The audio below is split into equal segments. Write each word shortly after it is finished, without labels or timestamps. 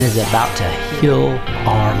is about to heal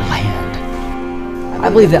our land. I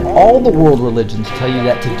believe that all the world religions tell you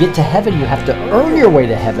that to get to heaven you have to earn your way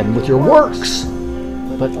to heaven with your works.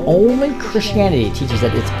 But only Christianity teaches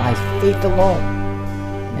that it's by faith alone.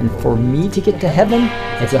 And for me to get to heaven,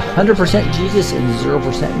 it's 100% Jesus and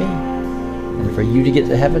 0% me. And for you to get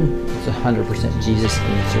to heaven, it's 100% Jesus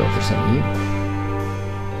and 0% you.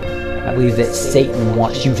 I believe that Satan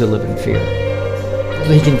wants you to live in fear,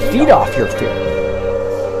 so he can feed off your fear.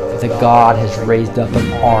 That God has raised up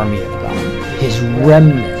an army of God, his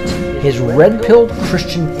remnant, his red-pilled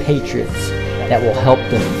Christian patriots that will help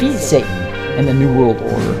defeat Satan and the New World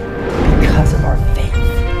Order because of our faith.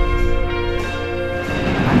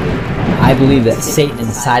 I believe that Satan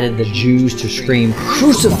incited the Jews to scream,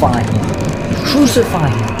 "Crucify him! Crucify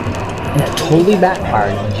him!" And it totally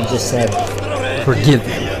backfired when Jesus said, "Forgive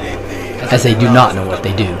them, as they do not know what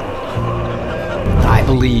they do." I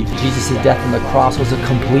believe Jesus' death on the cross was a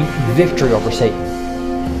complete victory over Satan,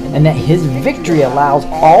 and that his victory allows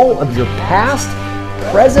all of your past,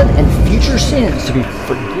 present, and future sins to be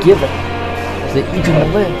forgiven so that you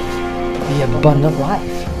can live the abundant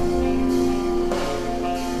life.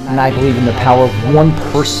 And I believe in the power of one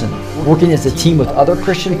person working as a team with other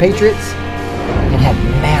Christian patriots can have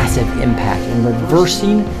massive impact in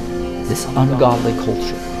reversing this ungodly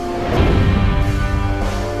culture.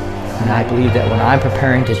 And I believe that when I'm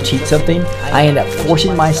preparing to teach something, I end up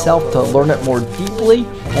forcing myself to learn it more deeply,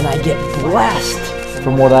 and I get blessed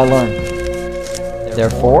from what I learn.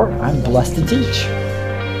 Therefore, I'm blessed to teach.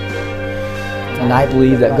 And I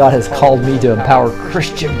believe that God has called me to empower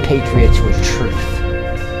Christian patriots with truth.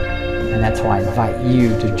 And that's why I invite you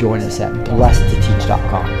to join us at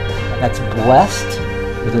blessedtoteach.com. That's blessed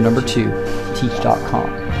with the number 2, teach.com.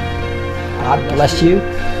 God bless you,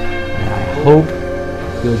 and I hope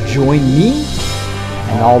you'll join me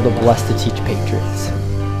and all the Blessed to Teach patriots.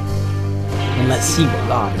 And let's see what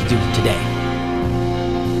God is doing today.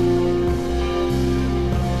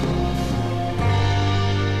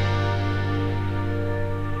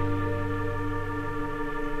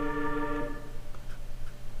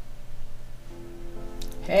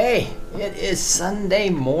 Hey, it is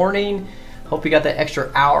Sunday morning. Hope you got that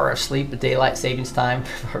extra hour of sleep at daylight savings time.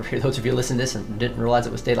 For those of you listening to this and didn't realize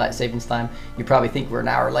it was daylight savings time, you probably think we're an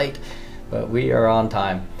hour late, but we are on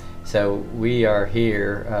time. So we are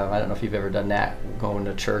here. I don't know if you've ever done that, going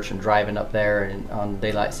to church and driving up there and on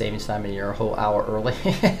daylight savings time, and you're a whole hour early.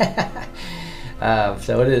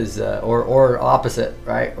 So it is, or opposite,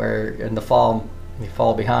 right? Where in the fall you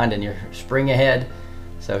fall behind and you're spring ahead.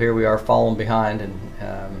 So here we are falling behind, and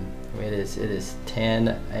it is 10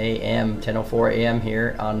 a.m., 10:04 a.m.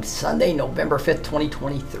 here on Sunday, November 5th,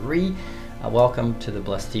 2023. Welcome to the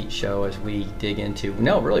Blessed Teach Show as we dig into,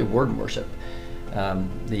 really Word and Worship.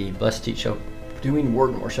 The Blessed Teach Show doing Word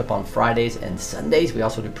and Worship on Fridays and Sundays. We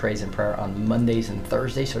also do praise and prayer on Mondays and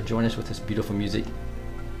Thursdays. So join us with this beautiful music.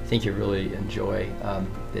 I think you really enjoy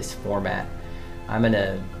this format. I'm going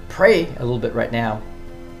to pray a little bit right now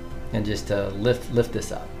and just lift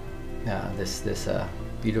this up. This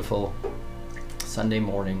beautiful Sunday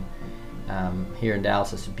morning here in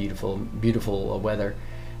Dallas. It's beautiful weather,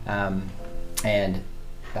 and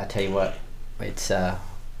I tell you what, it's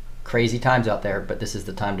crazy times out there, but this is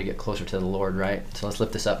the time to get closer to the Lord, right? So let's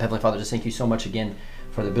lift this up. Heavenly Father, just thank you so much again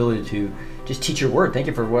for the ability to just teach your word. Thank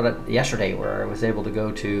you for yesterday where I was able to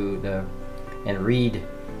go to and read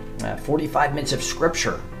 45 minutes of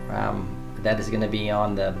scripture. That is going to be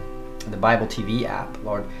on the Bible TV app,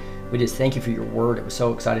 Lord. We just thank you for your word. It was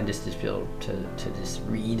so exciting just to be able to just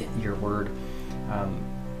read your word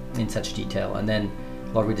in such detail. And then,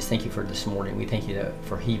 Lord, we just thank you for this morning. We thank you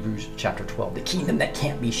for Hebrews chapter 12, the kingdom that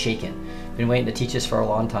can't be shaken. Been waiting to teach us for a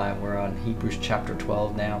long time. We're on Hebrews chapter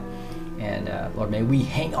 12 now. And Lord, may we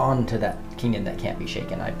hang on to that kingdom that can't be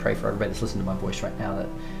shaken. I pray for everybody that's listening to my voice right now that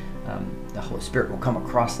the Holy Spirit will come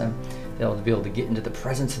across them. They'll be able to get into the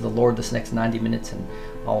presence of the Lord this next 90 minutes and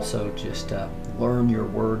also just learn your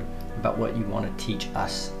word about what you want to teach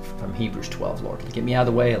us from Hebrews 12, Lord. Get me out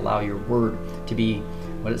of the way. Allow your word to be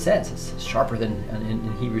what it says. It's sharper than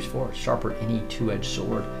in Hebrews 4, sharper than any two-edged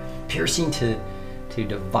sword, piercing to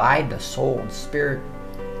divide the soul and spirit,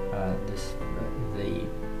 the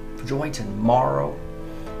joints and marrow,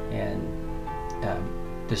 and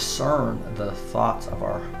discern the thoughts of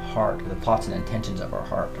our heart, the thoughts and intentions of our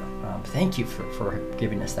heart. Thank you for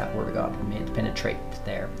giving us that word of God, and may it penetrate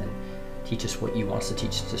there and teach us what you want us to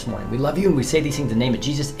teach this morning. We love you, and we say these things in the name of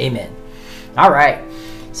Jesus. Amen. All right.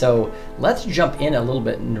 So let's jump in a little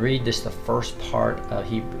bit and read just the first part of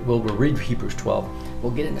we'll read Hebrews 12.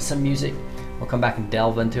 We'll get into some music. We'll come back and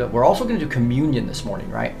delve into it. We're also going to do communion this morning,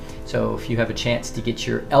 right? So if you have a chance to get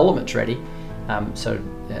your elements ready, a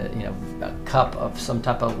cup of some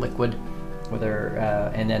type of liquid,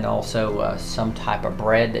 and then also some type of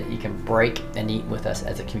bread that you can break and eat with us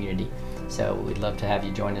as a community. So we'd love to have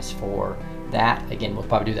you join us for that. Again, we'll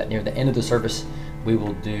probably do that near the end of the service. We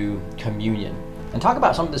will do communion and talk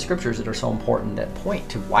about some of the scriptures that are so important that point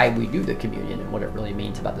to why we do the communion and what it really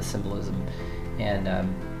means about the symbolism. And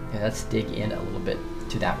let's dig in a little bit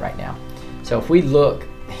to that right now. So if we look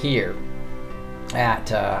here at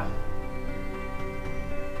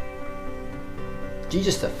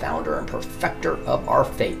Jesus, the founder and perfecter of our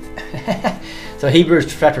faith. So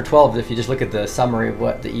Hebrews chapter 12, if you just look at the summary of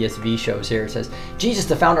what the ESV shows here, it says, Jesus,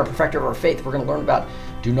 the founder and perfecter of our faith. We're going to learn about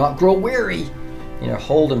do not grow weary,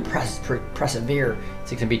 hold and persevere.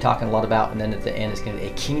 It's going to be talking a lot about, and then at the end it's going to be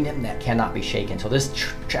a kingdom that cannot be shaken. So this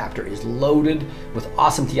chapter is loaded with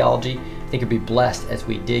awesome theology. I think you'll be blessed as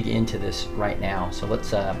we dig into this right now. So let's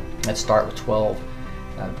start with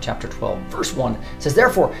chapter 12, verse 1. It says,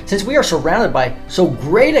 therefore, since we are surrounded by so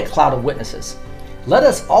great a cloud of witnesses, let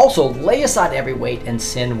us also lay aside every weight and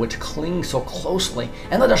sin which clings so closely,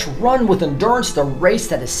 and let us run with endurance the race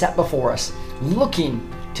that is set before us, looking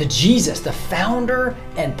to Jesus, the founder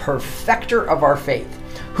and perfecter of our faith,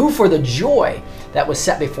 who for the joy that was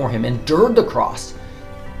set before him endured the cross,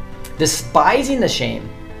 despising the shame,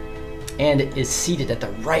 and is seated at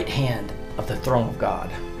the right hand of the throne of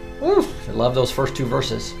God. Oof, I love those first two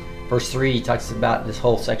verses. Verse 3 talks about, this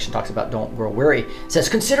whole section talks about don't grow weary. It says,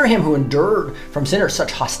 consider him who endured from sinners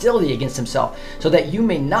such hostility against himself, so that you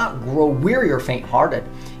may not grow weary or faint-hearted.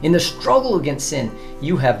 In the struggle against sin,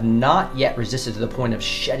 you have not yet resisted to the point of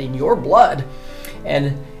shedding your blood.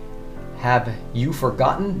 And have you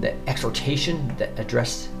forgotten the exhortation that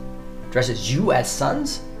addresses you as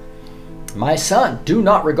sons? My son, do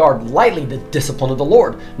not regard lightly the discipline of the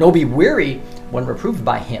Lord, nor be weary when reproved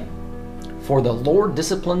by him. For the Lord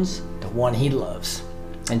disciplines the one he loves,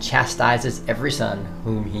 and chastises every son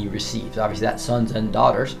whom he receives. Obviously, that's sons and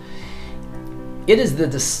daughters. It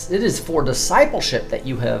is for discipleship that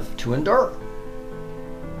you have to endure.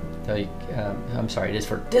 It is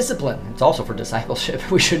for discipline. It's also for discipleship.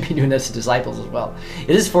 We should be doing this to disciples as well.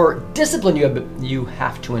 It is for discipline you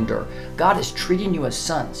have to endure. God is treating you as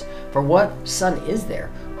sons. For what son is there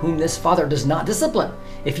whom this father does not discipline?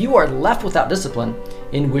 If you are left without discipline,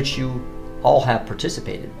 in which you all have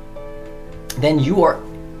participated, then you are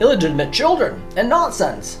illegitimate children and not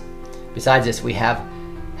sons. Besides this, we have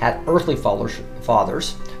had earthly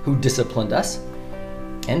fathers who disciplined us,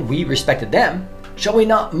 and we respected them. Shall we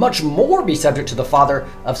not much more be subject to the Father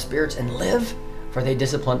of spirits and live? For they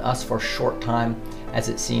discipline us for a short time, as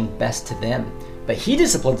it seemed best to them. But he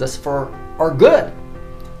disciplines us for our good,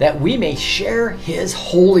 that we may share his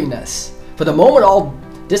holiness. For the moment, all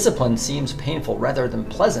discipline seems painful rather than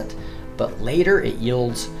pleasant, but later it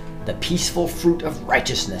yields the peaceful fruit of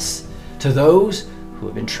righteousness to those who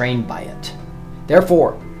have been trained by it.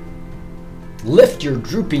 Therefore, lift your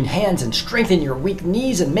drooping hands and strengthen your weak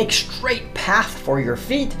knees, and make straight path for your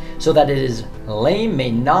feet, so that it is lame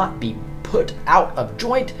may not be put out of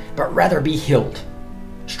joint, but rather be healed.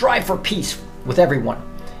 Strive for peace with everyone,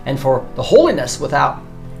 and for the holiness without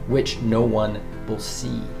which no one will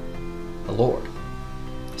see the Lord.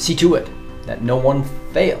 See to it that no one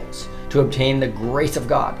fails to obtain the grace of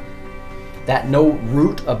God, that no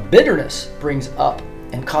root of bitterness springs up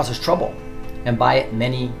and causes trouble, and by it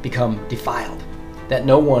many become defiled, that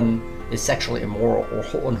no one is sexually immoral or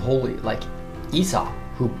unholy like Esau,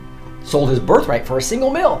 who sold his birthright for a single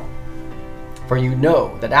meal. For you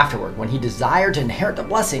know that afterward, when he desired to inherit the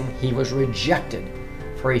blessing, he was rejected,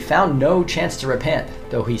 for he found no chance to repent,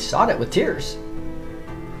 though he sought it with tears.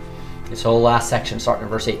 This whole last section, starting in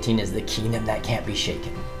verse 18, is the kingdom that can't be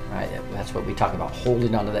shaken. Right? That's what we talk about,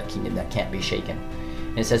 holding on to that kingdom that can't be shaken.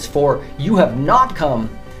 And it says, for you have not come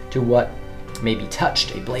to what may be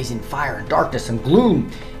touched, a blazing fire and darkness and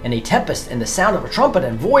gloom and a tempest and the sound of a trumpet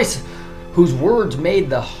and voice, whose words made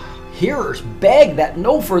the hearers beg that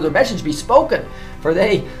no further message be spoken, for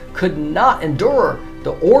they could not endure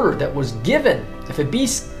the order that was given. If a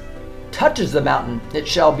beast touches the mountain, it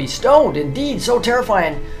shall be stoned. Indeed, so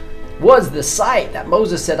terrifying was the sight that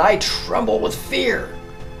Moses said, I tremble with fear.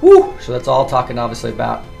 Whew. So that's all talking obviously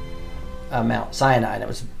about Mount Sinai. And it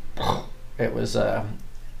was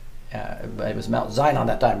Mount Zion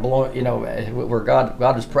that time, where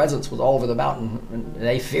God's presence was all over the mountain, and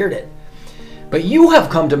they feared it. But you have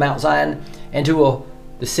come to Mount Zion and to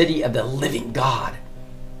the city of the living God,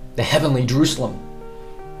 the heavenly Jerusalem,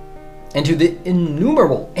 and to the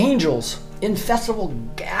innumerable angels in festal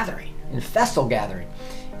gathering,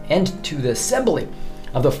 and to the assembly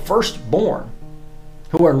of the firstborn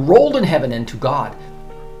who are enrolled in heaven, and to God,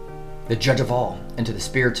 the judge of all, and to the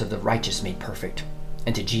spirits of the righteous made perfect,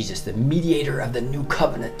 and to Jesus, the mediator of the new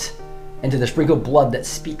covenant, and to the sprinkled blood that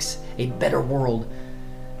speaks a better world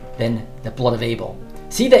than the blood of Abel.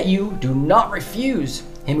 See that you do not refuse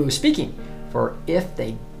him who is speaking, for if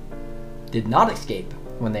they did not escape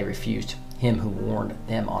when they refused him who warned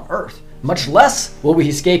them on earth, much less will we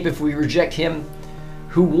escape if we reject him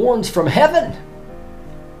who warns from heaven.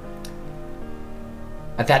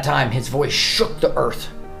 At that time his voice shook the earth.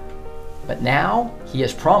 But now he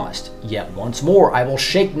has promised, yet once more I will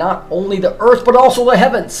shake not only the earth but also the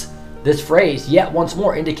heavens. This phrase, yet once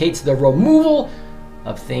more, indicates the removal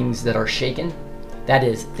of things that are shaken, that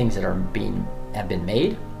is, things that have been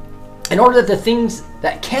made, in order that the things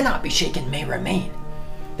that cannot be shaken may remain.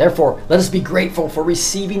 Therefore, let us be grateful for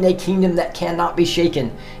receiving a kingdom that cannot be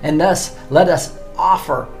shaken, and thus let us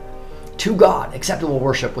offer to God acceptable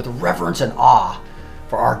worship with reverence and awe,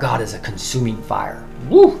 for our God is a consuming fire.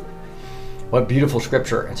 Woo! What beautiful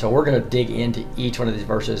scripture. And so we're going to dig into each one of these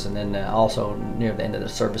verses, and then also near the end of the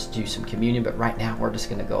service do some communion. But right now we're just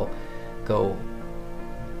going to go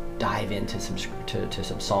dive into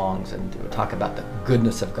some songs, and we'll talk about the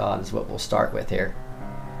goodness of God is what we'll start with here.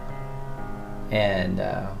 And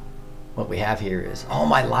what we have here is, all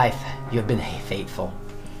my life you have been faithful,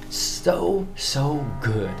 so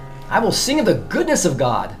good. I will sing of the goodness of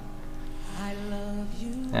God.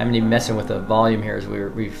 I'm even messing with the volume here as we're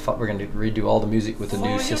going to redo all the music with the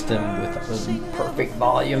new system with a perfect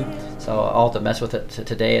volume. So I'll have to mess with it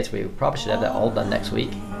today, as we probably should have that all done next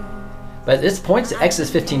week. But this points to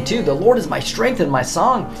Exodus 15:2. The Lord is my strength and my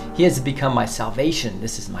song. He has become my salvation.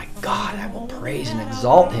 This is my God. I will praise and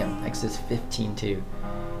exalt him. Exodus 15:2.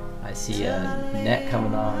 I see Annette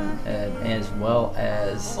coming on, as well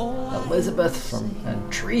as Elizabeth and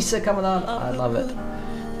Teresa coming on. I love it.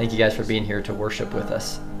 Thank you guys for being here to worship with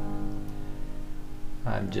us.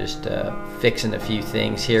 I'm just fixing a few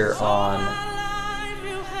things here on...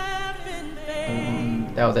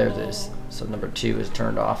 oh, there it is. So number 2 is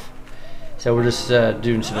turned off. So we're just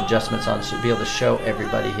doing some adjustments on to be able to show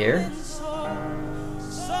everybody here.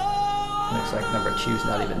 Looks like number 2 is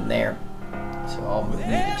not even there. So I'll move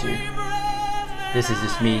it to 2. This is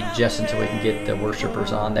just me just until we can get the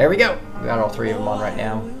worshipers on. There we go. We got all 3 of them on right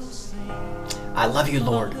now. I love you,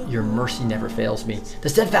 Lord. Your mercy never fails me. The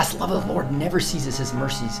steadfast love of the Lord never ceases. His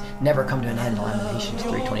mercies never come to an end. Lamentations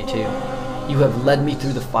 3:22. You have led me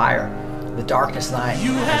through the fire, the darkness night.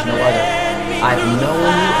 There's no other. I've known you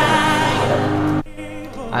as a father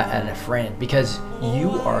and a friend, because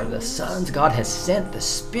you are the sons. God has sent the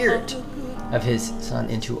Spirit of His Son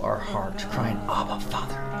into our hearts, crying, Abba,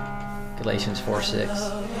 Father. Galatians 4:6.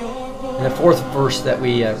 And the 4th verse that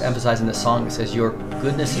we emphasize in this song, it says, your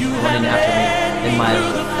goodness is running after me, and my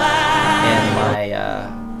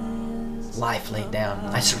life laid down.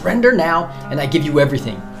 I surrender now, and I give you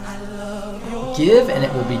everything. Give, and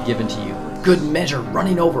it will be given to you. Good measure,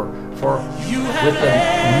 running over, for with the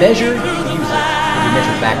measure you use it, will be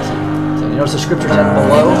measured back to you. So you notice the scriptures down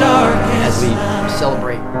below as we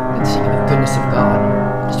celebrate and sing the goodness of God.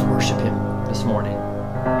 Just worship Him this morning.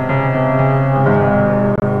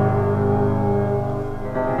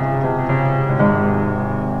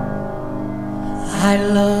 I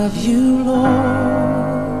love you, Lord,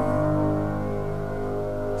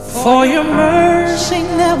 for your mercy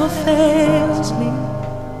never fails me.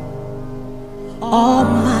 All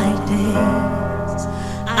my days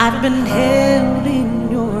I've been held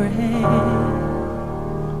in your hand.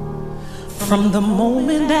 From the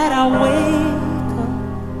moment that I wake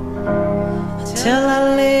up till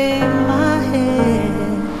I lay my head,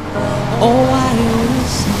 oh, I will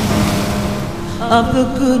sing of the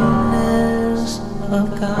goodness of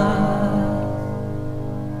God.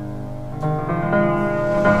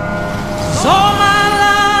 So all my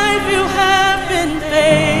life you have been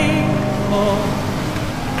faithful,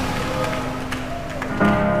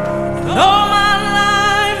 and all my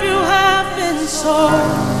life you have been so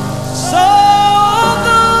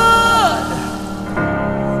good.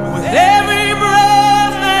 With every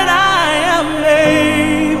breath that I am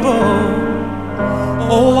able,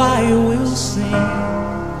 oh, I will sing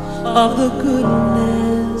of the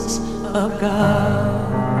goodness of God.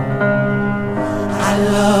 I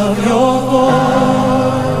love your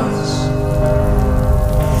voice.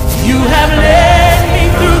 You have led me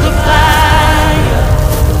through the fire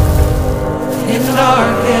in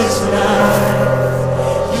darkest night.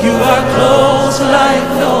 You are close like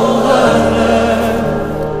no other.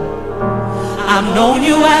 I've known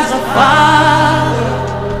you as a father.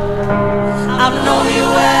 I've known you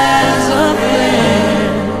as a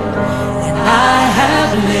friend.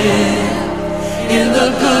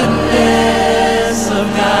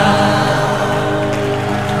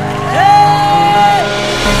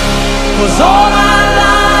 all my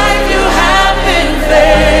life you have been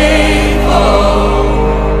faithful.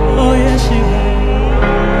 Oh yes, you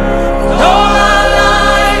have. All my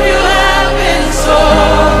life you have been so,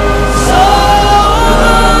 so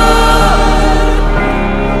good.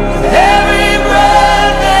 With every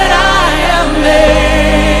breath that I am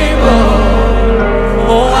able,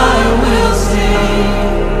 oh, I will sing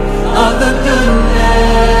of the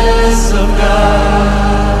goodness of God.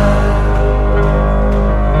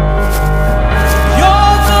 Your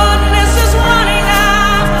goodness is running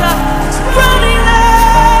after, it's running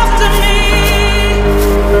after me.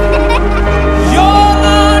 Your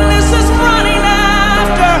goodness is running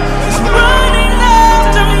after, it's running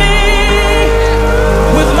after me.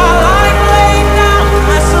 With my life laid down,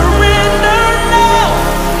 I surrender now.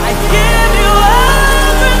 I give you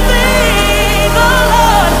everything, oh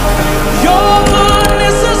Lord. Your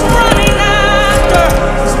goodness is running after,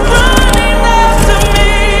 it's running after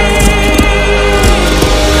me.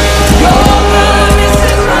 Your goodness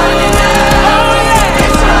is running after, oh yeah,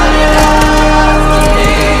 it's running after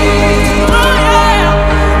me. Oh yeah.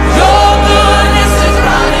 Your goodness is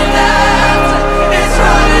running after, it's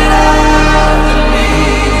running after me.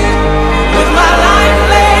 With my life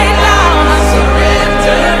laid down, I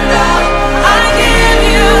surrender now. I give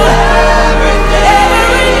you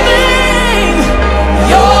everything.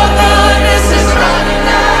 Your goodness is running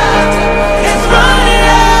after, it's running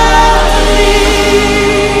after me.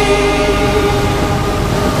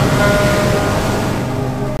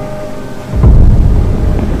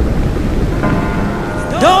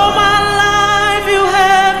 All my life you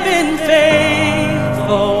have been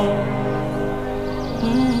faithful.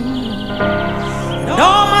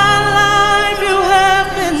 All my life you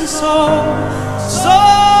have been so, so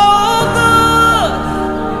good.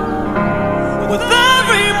 With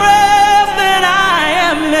every breath that I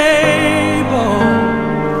am able,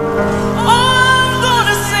 oh, I'm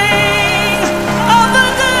gonna sing of the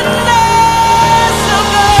goodness of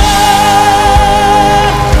God.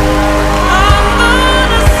 I'm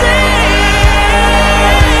gonna sing.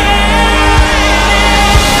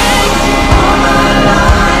 All my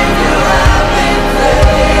life you have been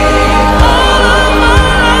faithful. All of my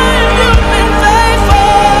life you've been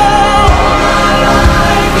faithful. All my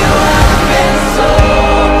life you have been so,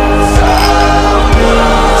 so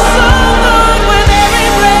good. So good with every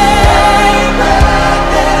breath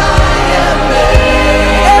that I am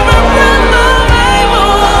made. Every breath I'm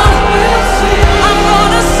able, I'm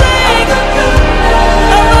gonna sing of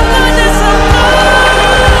the goodness of God.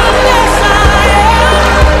 Yes, I am.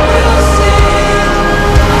 Will sing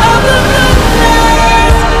of the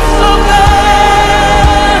goodness of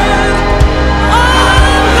God.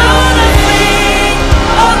 I'm gonna sing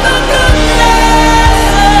of the goodness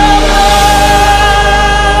of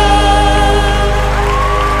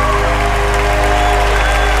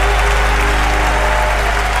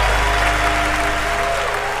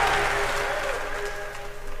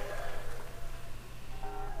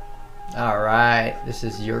All right, this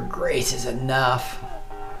is Your Grace is Enough.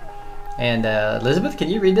 And Elizabeth, can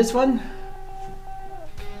you read this one?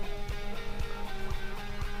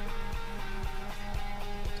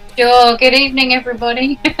 Sure. Good evening,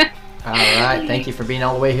 everybody. All right, thank you for being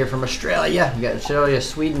all the way here from Australia. You got Australia,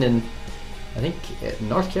 Sweden, and I think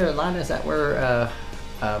North Carolina. Is that where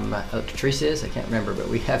Teresa is? I can't remember, but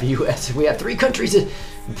we have U.S. We have 3 countries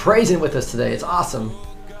praising with us today. It's awesome.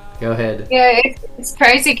 Go ahead. Yeah, it's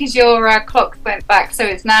crazy because your clock went back, so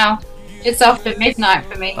it's now just after midnight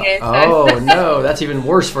for me here. So. Oh no, that's even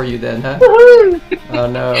worse for you then, huh? Woohoo! Oh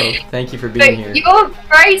no, thank you for So being here. your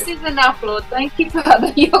grace is enough, Lord. Thank you,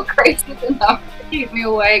 Father. Your grace is enough to keep me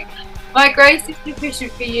awake. My grace is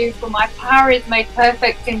sufficient for you, for my power is made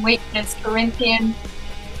perfect in weakness. Corinthians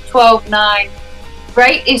 12:9.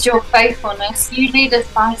 Great is your faithfulness. You lead us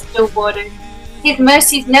by still waters. His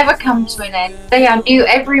mercies never come to an end. They are new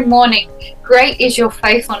every morning. Great is your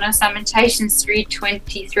faithfulness. Lamentations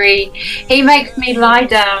 3:23. He makes me lie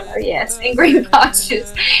down, oh yes, in green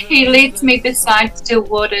pastures. He leads me beside still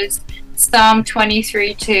waters. Psalm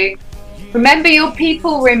 23:2. Remember your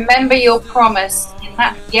people, remember your promise. And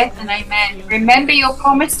that's yes and amen. Remember your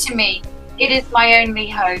promise to me. It is my only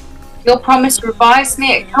hope. Your promise revives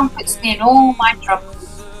me, it comforts me in all my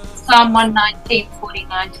troubles. Psalm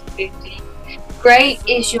 119:49-50. Great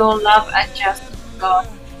is your love and justice, God.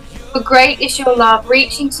 For great is your love,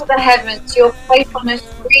 reaching to the heavens, your faithfulness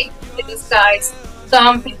reaches to the skies.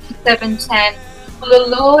 Psalm 57:10. For the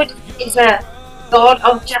Lord is a God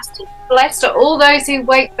of justice. Blessed are all those who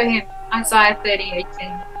wait for him. Isaiah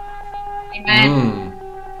 30:18. Amen.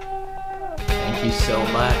 Thank you so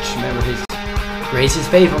much. Remember his grace, his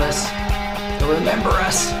faithfulness. So remember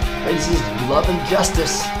us. Praise His love and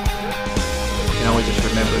justice. We can always just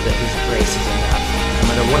remember that His grace is enough, no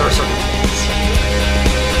matter what our circumstance.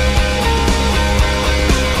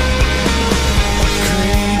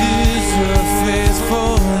 Great is your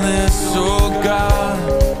faithfulness, oh God.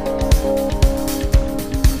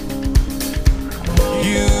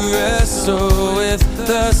 You wrestle with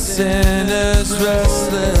the sinner's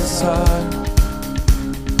restless heart.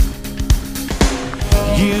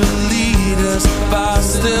 You lead us by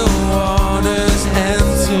still waters and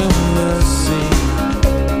to mercy,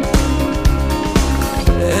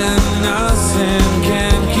 and nothing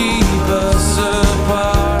can keep us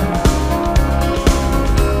apart.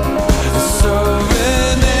 So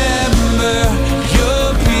remember your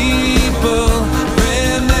people,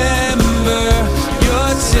 remember your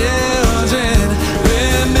children,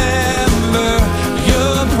 remember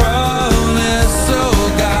your promise, oh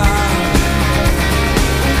God.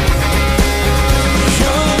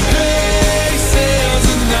 Your grace is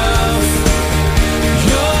enough.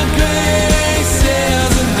 Your grace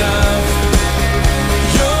is enough.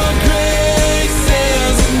 Your grace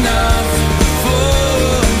is enough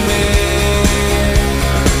for me.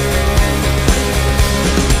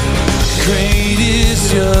 Great is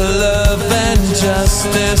your love and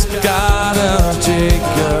justice, God of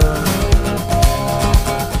Jacob.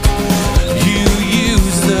 You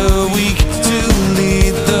use the weak to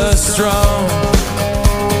lead the strong.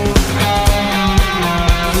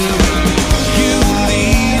 You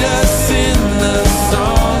lead us in the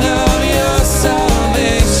song of your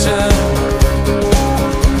salvation,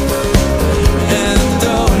 and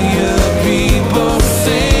all your people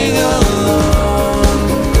sing along.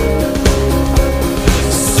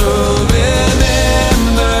 So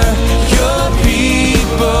remember your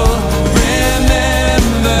people,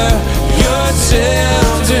 remember your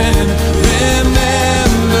children,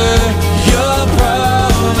 remember your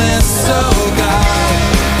promise, oh God.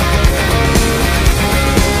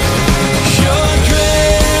 Your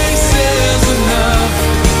grace is enough.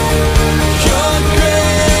 Your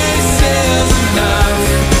grace is enough.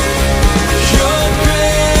 Your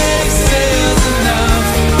grace is enough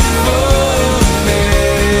for me.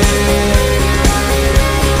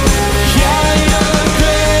 Yeah, your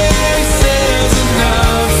grace is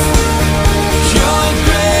enough. Your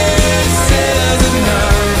grace is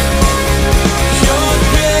enough. Your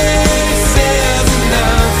grace is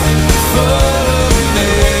enough for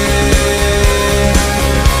me.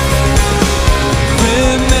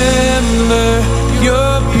 Remember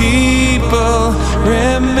your people,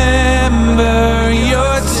 remember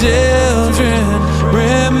your children,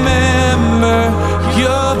 remember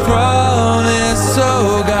your promise,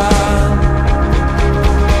 oh God.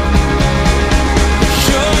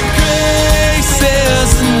 Your grace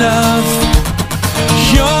is enough.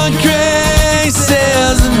 Your grace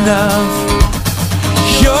is enough.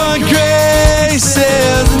 Your grace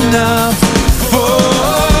is enough for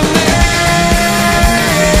me.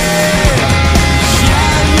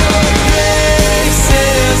 Yeah, your grace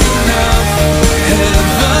is enough.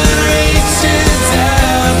 Heaven reaches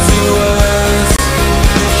out to us.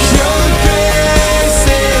 Your grace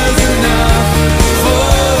is enough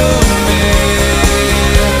for me.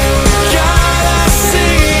 God, I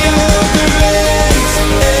see your grace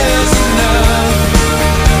is enough.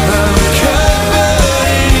 I'm covered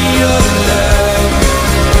in your love.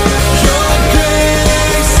 Your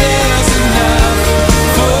grace is enough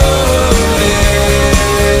for me.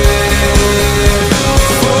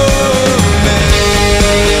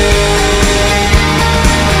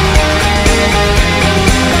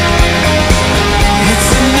 It's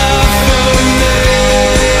enough for me.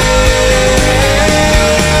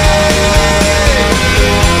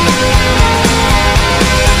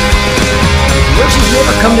 Mercies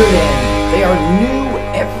never come to an end. They are new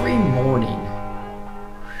every morning.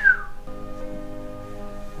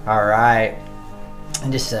 All right.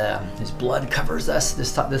 And just His blood covers us.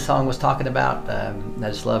 This song was talking about. I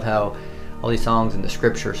just love how all these songs in the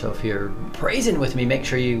scripture. So if you're praising with me, make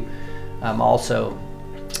sure you also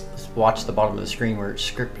watch the bottom of the screen where it's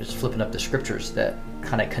flipping up the scriptures that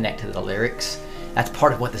kind of connect to the lyrics. That's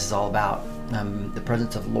part of what this is all about. The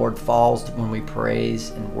presence of the Lord falls when we praise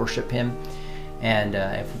and worship Him. And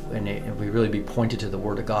if we really be pointed to the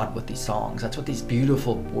Word of God with these songs. That's what these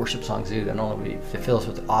beautiful worship songs do. Not only fill us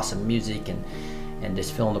with awesome music and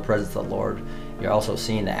just feeling the presence of the Lord, you're also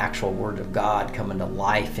seeing the actual Word of God come into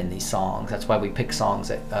life in these songs. That's why we pick songs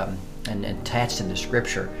that and attached them to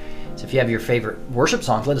Scripture. So if you have your favorite worship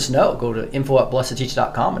songs, let us know. Go to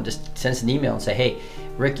info@blessedteach.com and just send us an email and say, hey,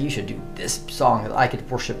 Rick, you should do this song that I could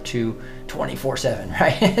worship to 24/7,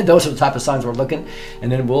 right? Those are the type of songs we're looking,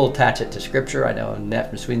 and then we'll attach it to scripture. I know Annette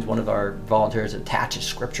from Sweden's one of our volunteers that attaches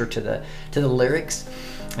scripture to the lyrics,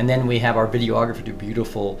 and then we have our videographer do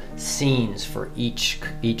beautiful scenes for each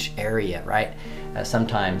area, right?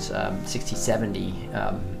 Sometimes 60, 70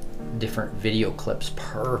 different video clips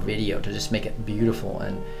per video to just make it beautiful.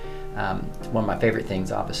 And one of my favorite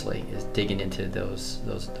things, obviously, is digging into those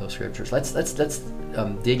scriptures. Let's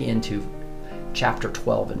dig into chapter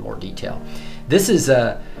 12 in more detail. This is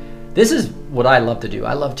what I love to do.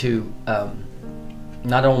 I love to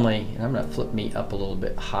not only, and I'm going to flip me up a little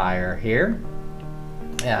bit higher here.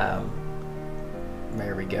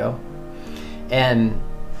 There we go. And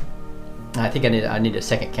I think I need a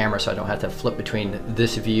second camera so I don't have to flip between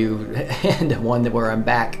this view and the one where I'm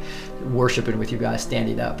back worshiping with you guys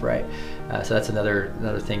standing up, right? So that's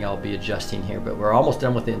another thing I'll be adjusting here. But we're almost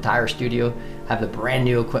done with the entire studio. Have the brand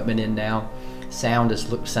new equipment in now. Sound is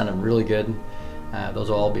sounding really good. Those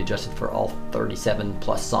will all be adjusted for all 37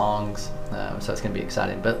 plus songs. So it's going to be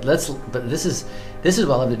exciting. But this is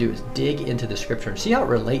what I love to do, is dig into the scripture and see how it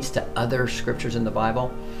relates to other scriptures in the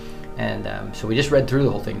Bible. And so we just read through the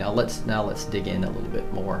whole thing. Now let's dig in a little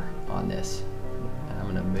bit more on this. And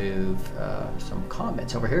I'm going to move some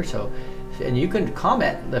comments over here. So, and you can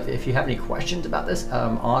comment if you have any questions about this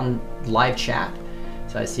on live chat.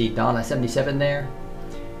 So I see Donna77 there.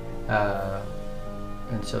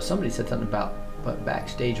 And so somebody said something about what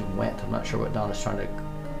backstage went. I'm not sure what Donna's trying to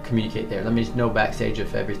communicate there. Let me know backstage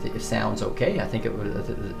if everything sounds okay. I think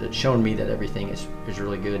it's shown me that everything is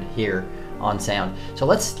really good here on sound. So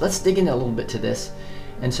let's dig in a little bit to this.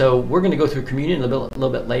 And so we're going to go through communion a little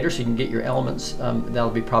bit later, so you can get your elements. That'll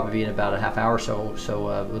be probably in about a half hour or so.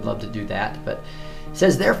 So we'd love to do that. But it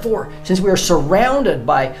says, therefore, since we are surrounded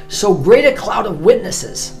by so great a cloud of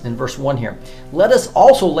witnesses, in verse 1 here, let us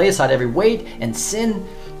also lay aside every weight and sin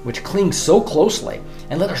which clings so closely,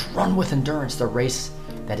 and let us run with endurance the race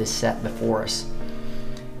that is set before us.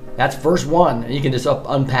 That's verse 1, and you can just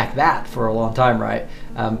unpack that for a long time, right?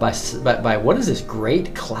 By what is this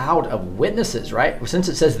great cloud of witnesses, right? Since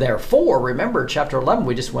it says therefore, remember chapter 11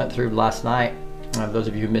 we just went through last night. Those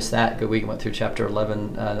of you who missed that, good week, went through chapter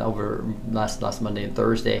 11 over last Monday and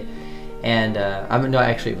Thursday, and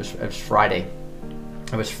actually it was Friday.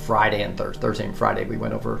 It was Friday and Thursday and Friday we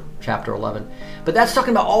went over chapter 11. But that's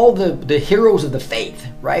talking about all the heroes of the faith,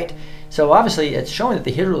 right? So obviously it's showing that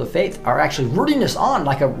the heroes of the faith are actually rooting us on,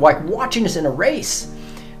 like watching us in a race,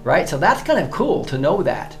 right? So that's kind of cool to know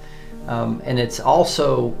that. And it's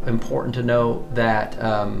also important to know that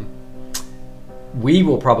we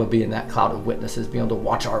will probably be in that cloud of witnesses, be able to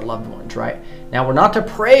watch our loved ones, right? Now, we're not to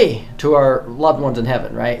pray to our loved ones in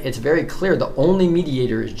heaven, right? It's very clear the only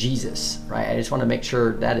mediator is Jesus, right? I just want to make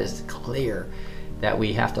sure that is clear, that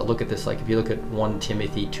we have to look at this. Like if you look at 1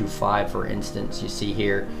 Timothy 2:5, for instance, you see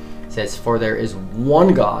here, it says, for there is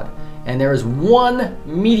one God, and there is one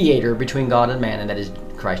mediator between God and man, and that is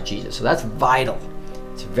Christ Jesus. So that's vital.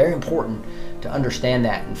 It's very important to understand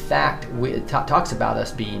that. In fact, it talks about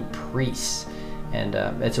us being priests. And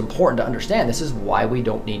it's important to understand this is why we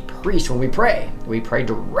don't need priests when we pray. We pray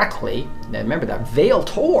directly. Now remember, that veil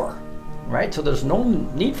tore, right? So there's no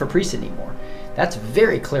need for priests anymore. That's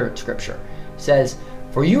very clear in Scripture. It says,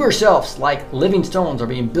 for you yourselves, like living stones, are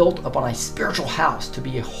being built upon a spiritual house to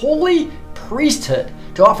be a holy priesthood,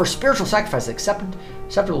 to offer spiritual sacrifices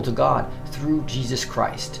acceptable to God through Jesus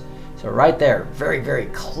Christ. So right there, very, very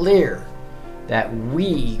clear that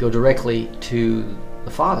we go directly to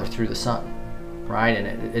the Father through the Son. Right,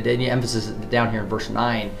 and any emphasis down here in verse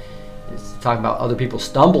 9 is talking about other people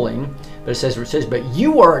stumbling, but it says, but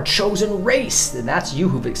you are a chosen race, and that's you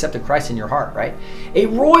who've accepted Christ in your heart, right? A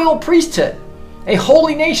royal priesthood, a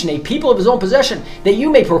holy nation, a people of his own possession, that you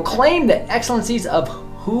may proclaim the excellencies of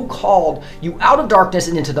who called you out of darkness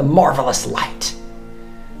and into the marvelous light.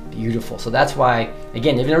 Beautiful. So that's why,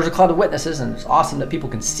 again, even there's a cloud of witnesses, and it's awesome that people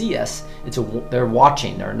can see us. They're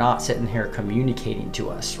watching. They're not sitting here communicating to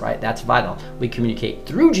us, right? That's vital. We communicate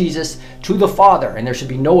through Jesus to the Father, and there should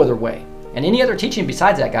be no other way. And any other teaching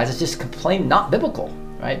besides that, guys, is just plain not biblical,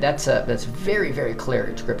 right? That's very, very clear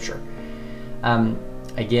in Scripture.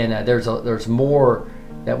 Again, there's more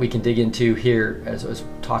that we can dig into here as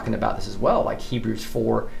talking about this as well, like Hebrews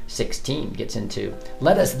 4:16 gets into.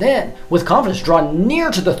 Let us then, with confidence, draw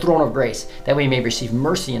near to the throne of grace, that we may receive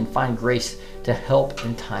mercy and find grace to help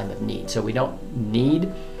in time of need. So we don't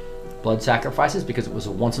need blood sacrifices because it was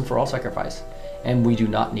a once and for all sacrifice. And we do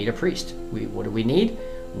not need a priest. What do we need?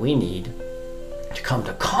 We need to come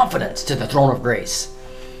to confidence to the throne of grace.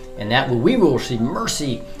 and that we will receive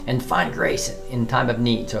mercy and find grace in time of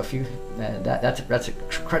need. So if you that's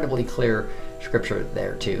incredibly clear scripture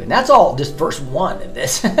there too, and that's all just verse 1 of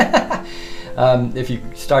this. If you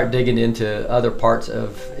start digging into other parts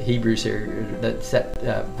of Hebrews here,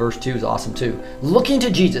 verse 2 is awesome too. Looking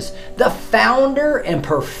to Jesus, the founder and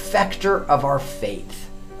perfecter of our faith.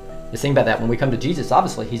 Just think about that. When we come to Jesus,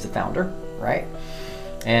 obviously he's the founder, right?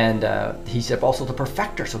 And he's also the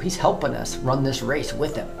perfecter, so he's helping us run this race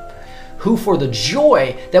with him. Who for the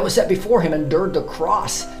joy that was set before him endured the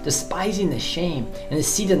cross, despising the shame, and is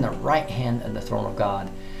seated in the right hand of the throne of God.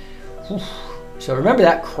 Whew. So remember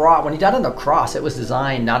that cross, when he died on the cross, it was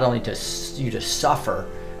designed not only to you to suffer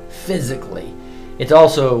physically, it's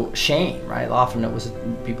also shame, right? Often it was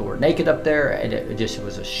people were naked up there, and it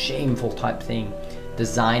was a shameful type thing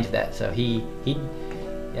designed to that. So he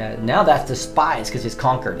now that's despised because he's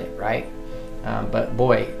conquered it, right? But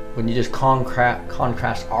boy, when you just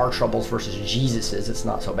contrast our troubles versus Jesus's, it's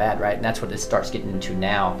not so bad, right? And that's what it starts getting into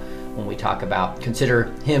now when we talk about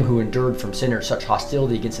consider him who endured from sinners such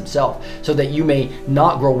hostility against himself, so that you may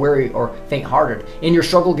not grow weary or faint-hearted. In your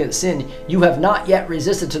struggle against sin, you have not yet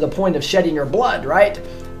resisted to the point of shedding your blood, right?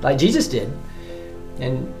 Like Jesus did.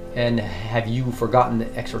 And have you forgotten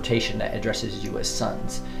the exhortation that addresses you as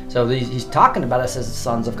sons? So he's talking about us as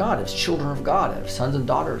sons of God, as children of God, as sons and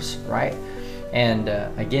daughters, right? And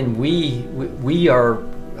again, we are,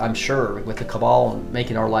 I'm sure, with the cabal and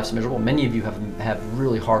making our lives miserable, many of you have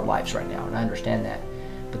really hard lives right now, and I understand that.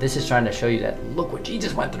 But this is trying to show you that, look what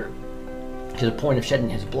Jesus went through to the point of shedding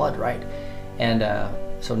his blood, right? And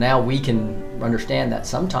so now we can understand that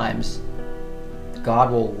sometimes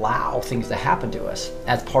God will allow things to happen to us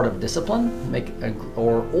as part of discipline,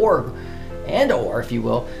 or if you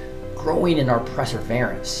will, growing in our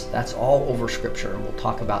perseverance. That's all over Scripture, and we'll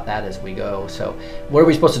talk about that as we go. So what are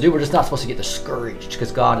we supposed to do? We're just not supposed to get discouraged,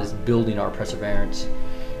 because God is building our perseverance.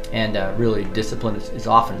 And really, discipline is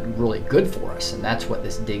often really good for us, and that's what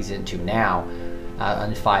this digs into now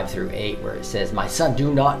on 5 through 8, where it says, "My son,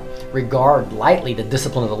 do not regard lightly the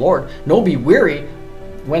discipline of the Lord, nor be weary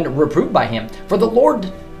when reproved by him. For the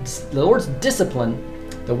Lord's discipline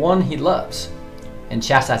the one he loves, and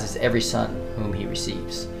chastises every son whom he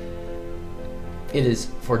receives." It is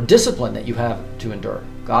for discipline that you have to endure.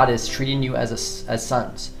 God is treating you as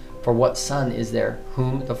sons. For what son is there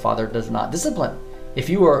whom the Father does not discipline? If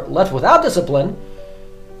you are left without discipline,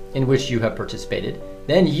 in which you have participated,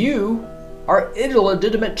 then you are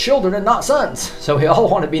illegitimate children and not sons. So we all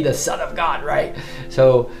want to be the son of God, right?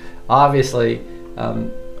 So obviously,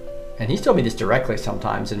 and he's told me this directly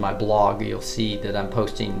sometimes in my blog. You'll see that I'm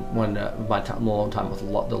posting my long time with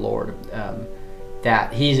the Lord,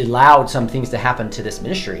 that he's allowed some things to happen to this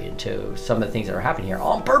ministry and to some of the things that are happening here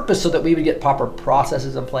on purpose, so that we would get proper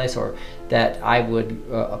processes in place, or that I would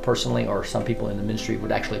personally, or some people in the ministry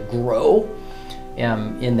would actually grow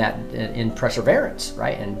in perseverance,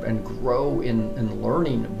 right? And grow in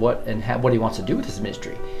learning what he wants to do with his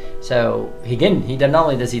ministry. So he not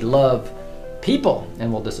only does he love people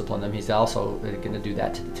and will discipline them, he's also going to do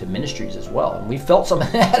that to ministries as well. And we felt some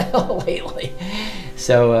of that lately.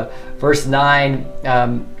 So verse 9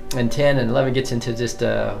 and 10 and 11 gets into just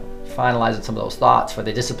finalizing some of those thoughts. For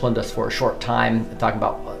they disciplined us for a short time, talking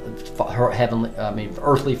about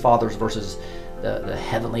earthly fathers versus the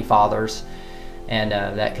heavenly fathers. And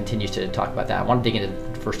that continues to talk about that. I want to dig into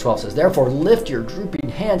verse 12. It says, "Therefore lift your drooping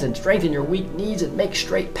hands and strengthen your weak knees, and make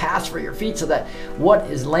straight paths for your feet, so that what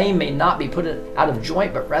is lame may not be put out of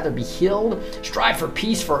joint, but rather be healed. Strive for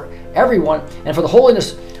peace for everyone, and for the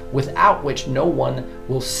holiness without which no one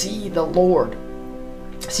will see the Lord.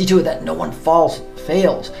 See to it that no one fails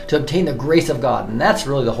to obtain the grace of God." And that's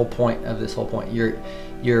really the whole point of this whole point.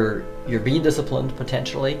 You're being disciplined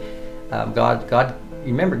potentially. God.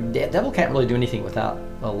 Remember, the devil can't really do anything without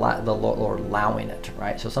the Lord allowing it,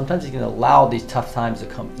 right? So sometimes he's going to allow these tough times to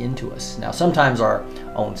come into us. Now, sometimes our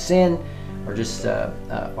own sin or just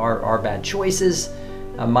our bad choices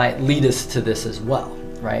might lead us to this as well,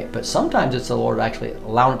 right? But sometimes it's the Lord actually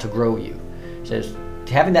allowing it to grow you. So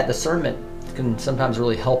having that discernment can sometimes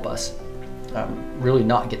really help us really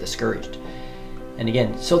not get discouraged. And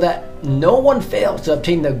again, so that no one fails to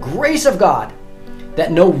obtain the grace of God, that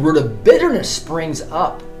no root of bitterness springs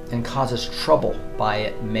up and causes trouble. By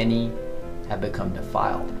it many have become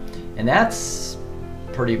defiled. And that's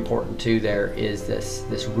pretty important too. There is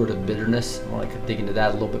this root of bitterness. I want to dig into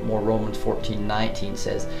that a little bit more. Romans 14:19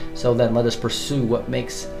 says, "So then let us pursue what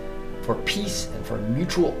makes for peace and for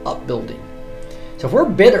mutual upbuilding." So if we're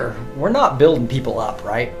bitter, we're not building people up,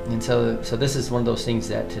 right? And so this is one of those things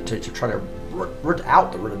that to try to root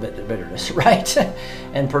out the root of bitterness, right?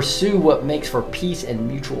 And pursue what makes for peace and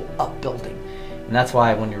mutual upbuilding. And that's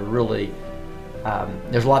why when you're really,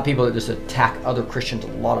 there's a lot of people that just attack other Christians a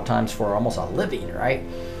lot of times for almost a living, right?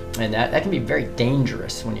 And that can be very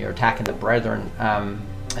dangerous when you're attacking the brethren.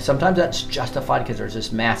 Sometimes that's justified because there's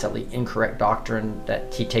this massively incorrect doctrine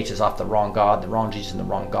that he takes us off the wrong God, the wrong Jesus, and the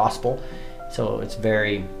wrong gospel. So it's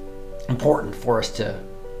very important for us to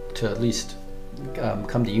at least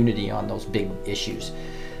come to unity on those big issues.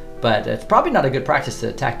 But it's probably not a good practice to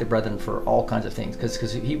attack the brethren for all kinds of things,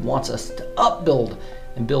 because he wants us to upbuild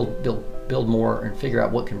and build more and figure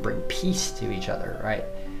out what can bring peace to each other, right?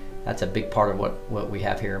 That's a big part of what we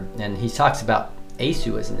have here. And he talks about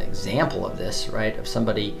Esau as an example of this, right? Of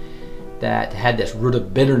somebody that had this root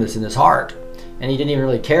of bitterness in his heart, and he didn't even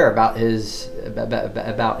really care about his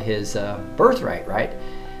birthright, right?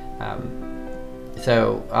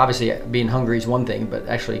 So obviously being hungry is one thing, but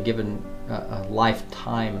actually given a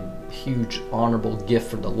lifetime huge honorable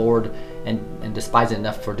gift from the Lord and despising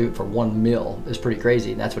enough to do it for one meal is pretty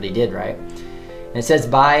crazy. And that's what he did, right? And it says,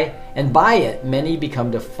 by it many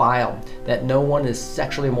become defiled, that no one is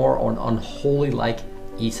sexually immoral or unholy like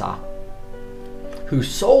Esau, who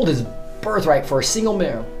sold his birthright for a single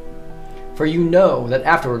meal. For you know that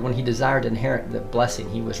afterward, when he desired to inherit the blessing,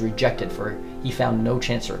 he was rejected, for he found no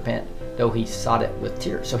chance to repent, though he sought it with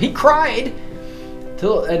tears. So he cried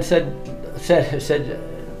and said,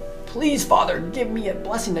 please, Father, give me a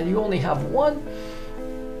blessing that you only have one.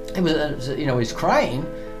 It was, he's crying,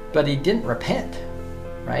 but he didn't repent,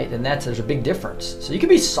 right? And there's a big difference. So you can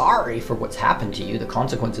be sorry for what's happened to you, the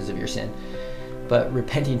consequences of your sin, but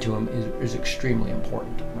repenting to him is extremely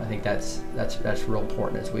important. I think that's real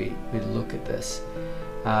important as we look at this.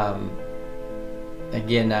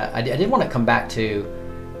 Again, I did want to come back to,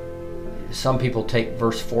 some people take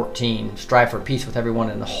verse 14, strive for peace with everyone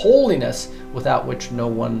and the holiness without which no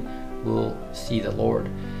one will see the Lord.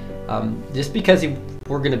 Just because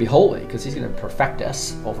we're going to be holy, because he's going to perfect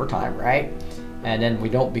us over time, right? And then we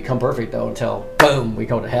don't become perfect though until boom, we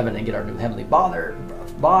go to heaven and get our new heavenly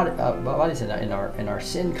bodies, and our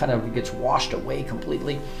sin kind of gets washed away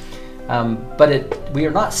completely. But we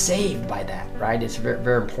are not saved by that, right? It's very,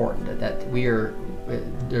 very important that we are.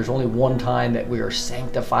 There's only one time that we are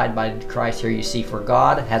sanctified by Christ. Here you see, for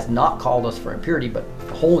God has not called us for impurity, but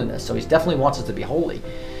for holiness. So he definitely wants us to be holy.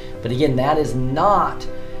 But again, that is not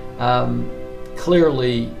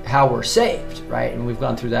clearly how we're saved, right? And we've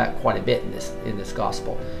gone through that quite a bit in this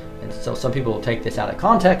gospel. And so some people will take this out of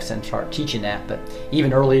context and start teaching that. But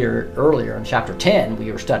even earlier in chapter 10,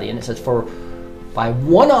 we were studying, it says, for by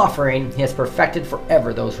one offering he has perfected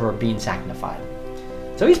forever those who are being sanctified.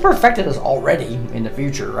 So he's perfected us already in the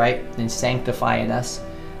future, right? In sanctifying us.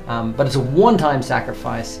 But it's a one-time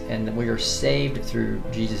sacrifice, and we are saved through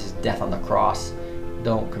Jesus' death on the cross.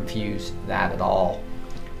 Don't confuse that at all.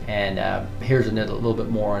 And here's a little bit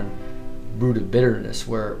more on root of bitterness,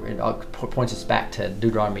 where it points us back to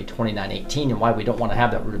Deuteronomy 29:18, and why we don't want to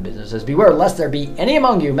have that root of bitterness. It says, beware lest there be any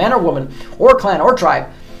among you, man or woman, or clan or tribe,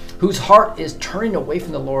 whose heart is turning away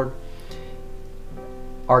from the Lord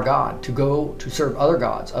our God, to go to serve other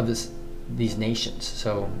gods of these nations.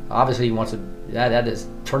 So obviously he wants to, that is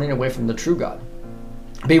turning away from the true God.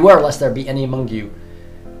 Beware lest there be any among you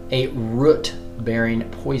a root bearing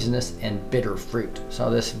poisonous and bitter fruit. So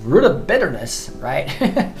this root of bitterness, right,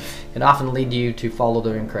 can often lead you to follow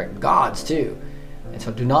the incorrect gods too. And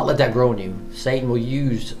so do not let that grow in you. Satan will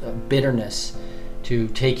use bitterness to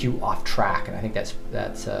take you off track. And I think that's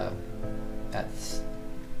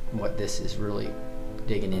what this is really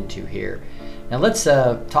digging into here. Now let's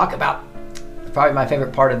talk about, probably my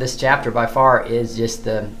favorite part of this chapter by far is just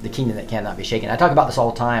the kingdom that cannot be shaken. I talk about this all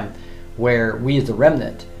the time, where we as the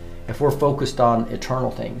remnant, if we're focused on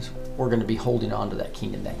eternal things, we're going to be holding on to that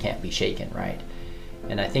kingdom that can't be shaken, right?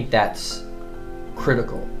 And I think that's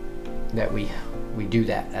critical that we do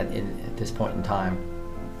that at this point in time.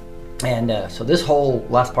 And so this whole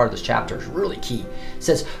last part of this chapter is really key. It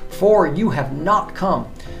says, for you have not come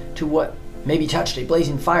to what may be touched, a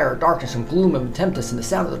blazing fire, darkness and gloom and tempest, and the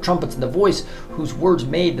sound of the trumpets, and the voice whose words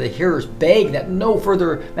made the hearers beg that no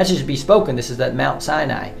further message be spoken. This is at Mount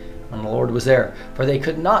Sinai, when the Lord was there. For they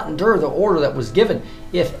could not endure the order that was given.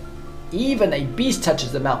 If even a beast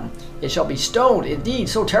touches the mountain, it shall be stoned. Indeed,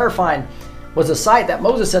 so terrifying was the sight that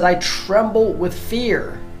Moses said, I tremble with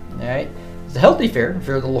fear. All right? It's a healthy fear of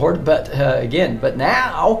the Lord, but but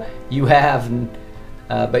now you have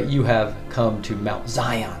come to Mount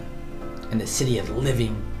Zion, and the city of the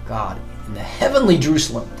living God, in the heavenly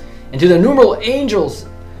Jerusalem, and to the innumerable angels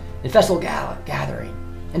in festal gathering,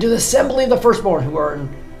 and to the assembly of the firstborn who are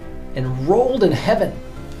enrolled in heaven,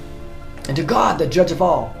 and to God, the judge of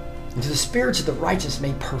all, and to the spirits of the righteous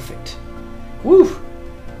made perfect. Woo!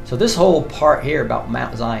 So this whole part here about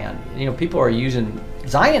Mount Zion, people are using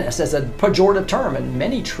Zionist as a pejorative term, and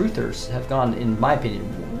many truthers have gone, in my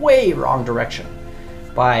opinion, way wrong direction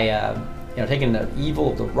by taking the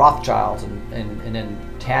evil of the Rothschilds and then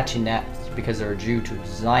attaching that because they're a Jew to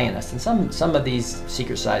Zionist. And some of these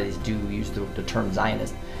secret societies do use the term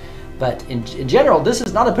Zionist. But in general, this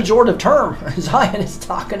is not a pejorative term. Zion is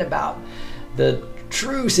talking about the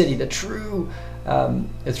true city, the truth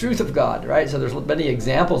of God, right? So there's many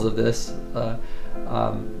examples of this.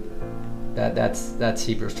 That's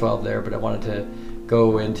Hebrews 12 there, but I wanted to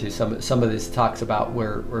go into some of these talks about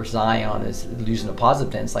where Zion is using a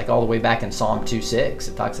positive tense, like all the way back in Psalm 2:6.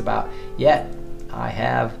 It talks about, yet I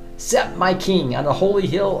have set my king on the holy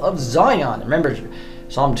hill of Zion. Remember,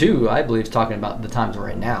 Psalm 2, I believe, is talking about the times we're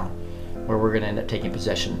in now, where we're going to end up taking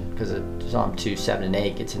possession, because Psalm 2, 7 and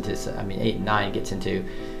 8 gets into, 8 and 9 gets into,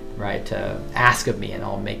 right, ask of me and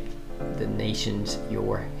I'll make the nations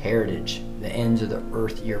your heritage, the ends of the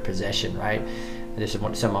earth your possession, right? This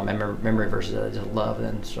is some of my memory verses that I just love.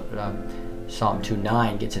 And then Psalm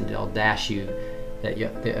 2:9 gets into, I'll dash you, that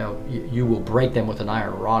you will break them with an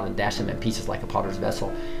iron rod and dash them in pieces like a potter's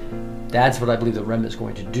vessel. That's what I believe the remnant is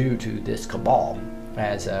going to do to this cabal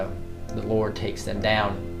as the Lord takes them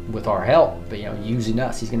down with our help, but using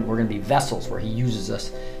us. We're going to be vessels where he uses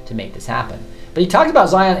us to make this happen. But he talks about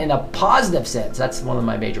Zion in a positive sense. That's one of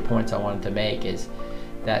my major points I wanted to make, is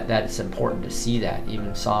that it's important to see that.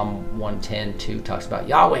 Even Psalm 110:2 talks about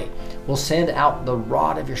Yahweh will send out the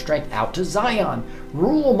rod of your strength out to Zion,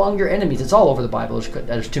 rule among your enemies. It's all over the Bible.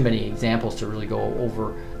 There's too many examples to really go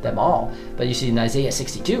over them all. But you see in Isaiah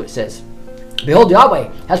 62 it says, behold, Yahweh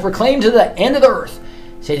has proclaimed to the end of the earth,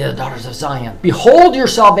 say to the daughters of Zion, behold, your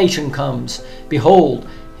salvation comes. Behold,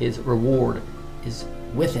 his reward is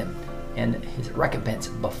with him and his recompense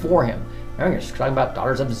before him. Remember, it's talking about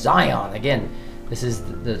daughters of Zion. Again, this is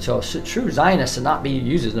so true Zionists to not be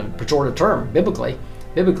used as a pejorative term biblically.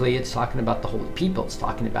 Biblically, it's talking about the holy people. It's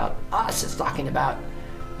talking about us. It's talking about,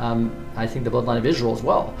 I think, the bloodline of Israel as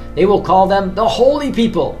well. They will call them the holy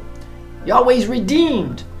people. Yahweh's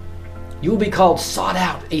redeemed. You will be called sought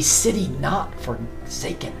out, a city not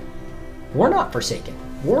forsaken. We're not forsaken.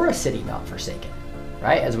 We're a city not forsaken,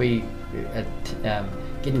 right? As we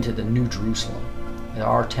get into the New Jerusalem, and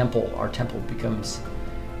our temple becomes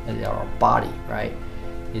our body, right?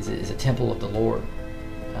 Is a temple of the Lord.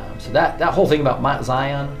 So that whole thing about Mount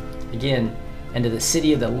Zion, again, and to the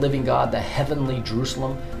city of the living God, the heavenly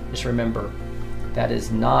Jerusalem. Just remember, that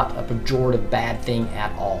is not a pejorative bad thing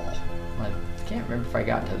at all. I can't remember if I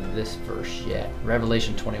got to this verse yet.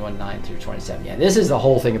 Revelation 21:9 through 27. Yeah, this is the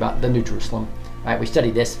whole thing about the New Jerusalem. Right? We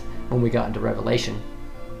studied this when we got into Revelation.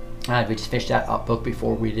 We just finished that up book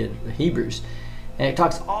before we did the Hebrews, and it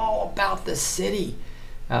talks all about the city.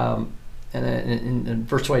 And then in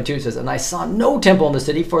verse 22 it says, and I saw no temple in the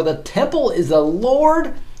city, for the temple is the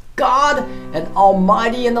Lord God and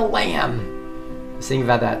Almighty and the Lamb. Think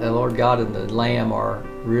about that. The Lord God and the Lamb are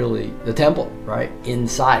really the temple, right?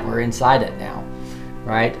 Inside. We're inside it now,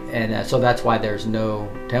 right? And so that's why there's no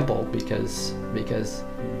temple, because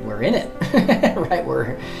we're in it, right?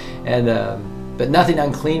 But nothing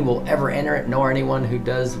unclean will ever enter it, nor anyone who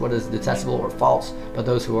does what is detestable or false, but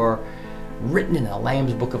those who are written in the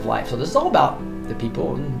Lamb's book of life. So this is all about the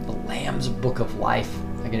people in the Lamb's book of life.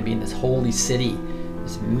 They're going to be in this holy city,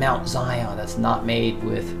 this Mount Zion that's not made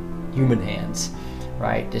with human hands,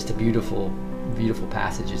 right? Just a beautiful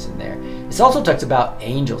passages in there. This also talks about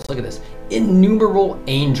angels. Look at this, innumerable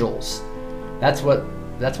angels. That's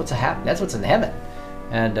what's happening. That's what's in heaven.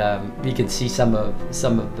 And you can see some of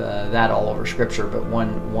that all over Scripture. But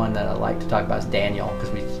one that I like to talk about is Daniel, because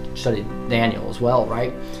we studied Daniel as well,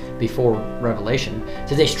 right? Before Revelation. It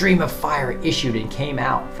says a stream of fire issued and came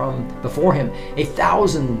out from before him.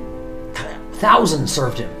 1,000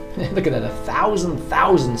 served him. Look at that,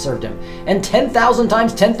 1,000 served him. And 10,000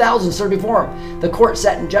 times 10,000 served before him. The court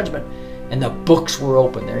sat in judgment, and the books were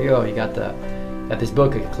open. There you go. You got this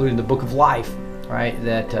book, including the book of life, right?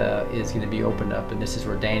 That is going to be opened up. And this is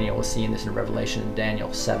where Daniel was seeing this in Revelation, in Daniel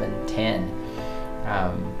 7:10.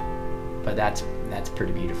 But that's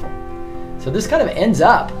pretty beautiful. So this kind of ends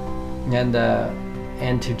up, and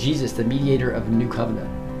to Jesus, the mediator of the new covenant.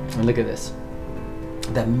 And look at this,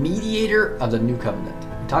 the mediator of the new covenant.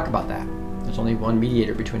 We talk about that. There's only one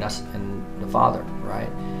mediator between us and the Father, right?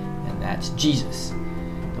 And that's Jesus,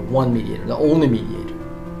 the one mediator, the only mediator,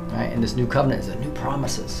 right? And this new covenant is the new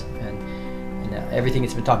promises, and everything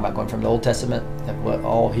it's been talking about, going from the Old Testament, what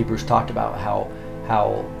all Hebrews talked about, how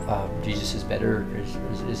how Jesus is better is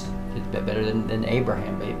better than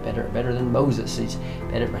Abraham, better than Moses. He's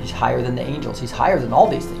better. He's higher than the angels. He's higher than all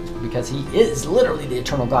these things because he is literally the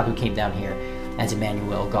eternal God who came down here as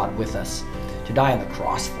Emmanuel, God with us, to die on the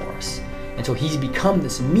cross for us. And so he's become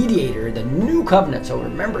this mediator, the new covenant. So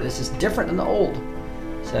remember, this is different than the old.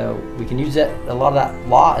 So we can use a lot of that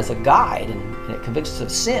law as a guide, and it convicts us of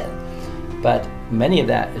sin. But many of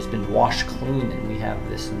that has been washed clean, and we have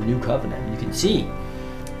this new covenant. You can see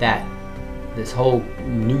that this whole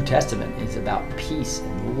New Testament is about peace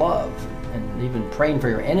and love, and even praying for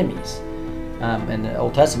your enemies. And the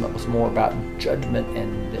Old Testament was more about judgment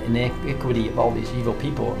and the iniquity of all these evil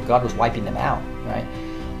people, and God was wiping them out, right?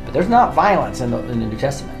 But there's not violence in the New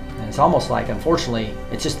Testament, and it's almost like, unfortunately,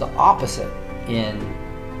 it's just the opposite in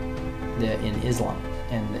Islam.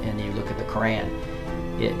 And you look at the Quran,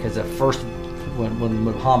 because when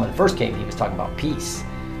Muhammad first came, he was talking about peace,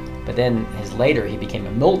 but then later he became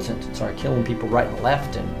a militant and started killing people right and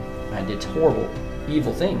left, and did horrible,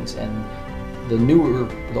 evil things. And the newer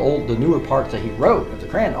parts that he wrote of the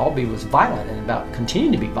Quran all was violent, and about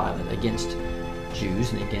continuing to be violent against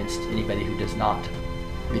Jews and against anybody who does not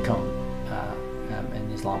become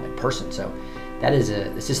an Islamic person. So that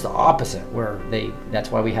it's just the opposite, where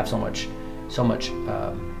that's why we have so much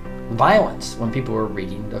violence when people are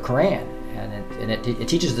reading the Quran, and it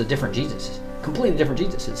teaches a different Jesus, completely different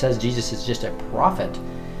Jesus. It says Jesus is just a prophet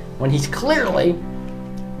when he's clearly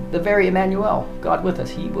the very Emmanuel, God with us.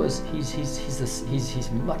 He's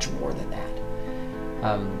much more than that.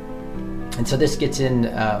 And so this gets in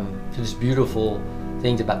to this beautiful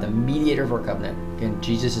things about the mediator of our covenant. Again,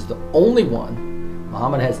 Jesus is the only one.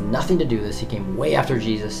 Muhammad has nothing to do with this. He came way after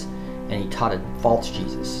Jesus, and he taught a false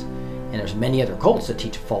Jesus. And there's many other cults that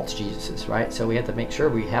teach false Jesuses, right? So we have to make sure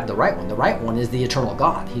we have the right one. The right one is the eternal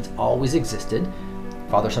God. He's always existed.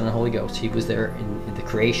 Father, Son, and Holy Ghost. He was there in the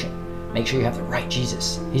creation. Make sure you have the right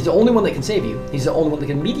Jesus. He's the only one that can save you. He's the only one that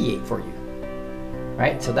can mediate for you,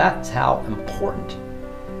 right? So that's how important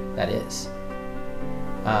that is.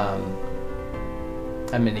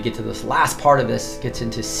 I'm going to get to this last part of this. Gets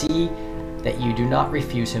into see that you do not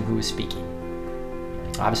refuse him who is speaking.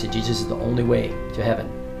 Obviously, Jesus is the only way to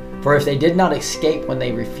heaven. For if they did not escape when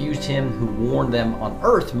they refused him who warned them on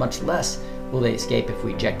earth, much less will they escape if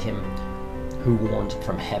we reject him who warns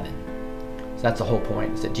from heaven. So that's the whole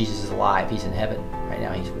point, is that Jesus is alive. He's in heaven right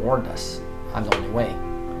now. He's warned us. I'm the only way.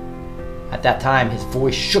 At that time, his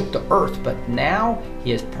voice shook the earth, but now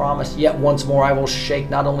he has promised, yet once more I will shake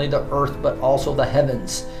not only the earth, but also the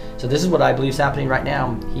heavens. So this is what I believe is happening right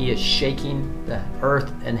now. He is shaking the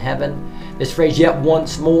earth and heaven. This phrase, yet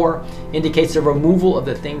once more, indicates the removal of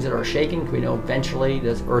the things that are shaken. We know eventually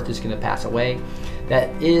this earth is going to pass away. That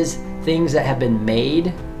is, things that have been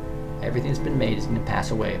made, everything that's been made is going to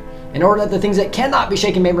pass away. In order that the things that cannot be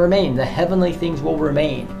shaken may remain, the heavenly things will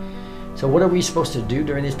remain. So what are we supposed to do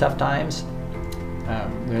during these tough times?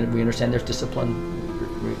 We understand there's discipline.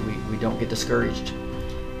 We don't get discouraged.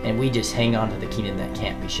 And we just hang on to the kingdom that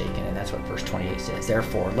can't be shaken. And that's what verse 28 says.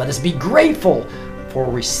 Therefore, let us be grateful for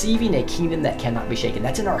receiving a kingdom that cannot be shaken.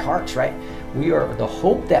 That's in our hearts, right? We are, the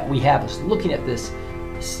hope that we have is looking at this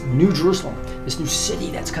new Jerusalem, this new city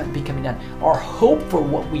that's going to be coming down. Our hope for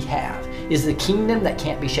what we have is the kingdom that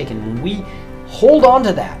can't be shaken. When we hold on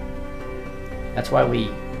to that, that's why we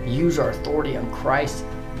use our authority on Christ,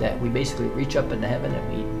 that we basically reach up into heaven and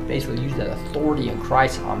we basically use that authority in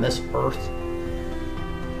Christ on this earth,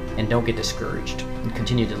 and don't get discouraged, and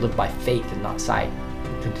continue to live by faith and not sight,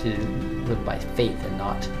 continue to live by faith and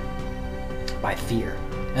not by fear.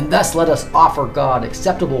 And thus let us offer God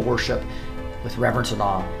acceptable worship with reverence and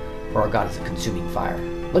awe, for our God is a consuming fire.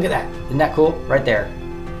 Look at that. Isn't that cool? Right there.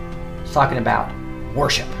 It's talking about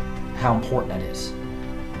worship, how important that is.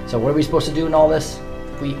 So what are we supposed to do in all this?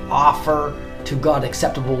 We offer to God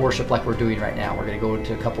acceptable worship like we're doing right now. We're going to go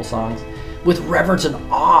into a couple songs with reverence and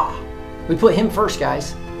awe. We put him first,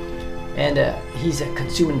 guys. And he's a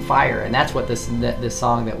consuming fire. And that's what this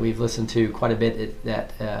song that we've listened to quite a bit,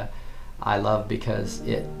 that I love, because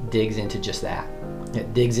it digs into just that.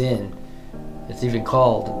 It digs in. It's even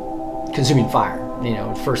called consuming fire. You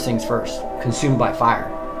know, first things first. Consumed by fire,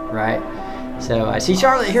 right? So I see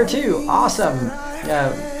Charlotte here too. Awesome.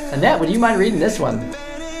 Annette, would you mind reading this one?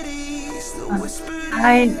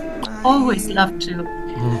 I always love to.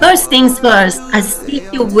 First things first, I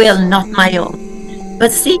seek your will, not my own.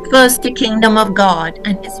 But seek first the kingdom of God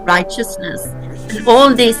and his righteousness, and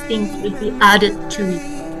all these things will be added to you.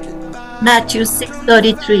 Matthew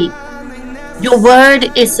 6:33. Your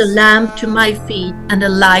word is a lamp to my feet and a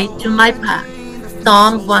light to my path.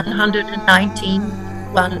 Psalm 119,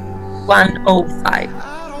 105.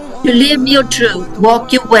 To live your truth,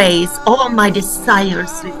 walk your ways, all my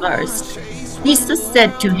desires reversed. Jesus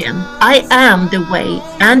said to him, I am the way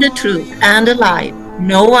and the truth and the life.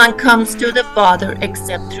 No one comes to the Father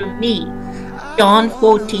except through me. John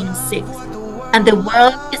 14:6. And the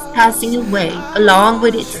world is passing away along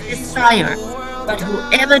with its desire, but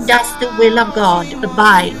whoever does the will of God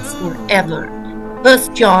abides forever.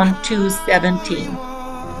 1 John 2:17.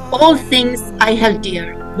 All things I held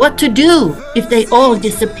dear, what to do if they all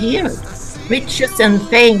disappeared? Riches and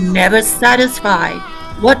fame never satisfy.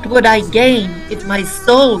 What would I gain if my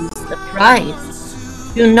soul's the prize?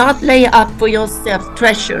 Do not lay up for yourself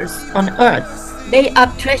treasures on earth. Lay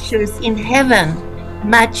up treasures in heaven.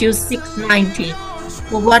 Matthew 6:19.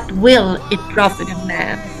 For what will it profit a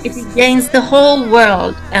man if he gains the whole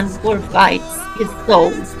world and forfeits his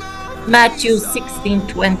soul? Matthew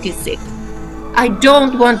 16:26. I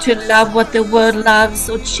don't want to love what the world loves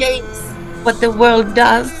or chase what the world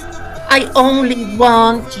does. I only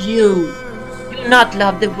want you. Do not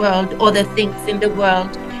love the world or the things in the world.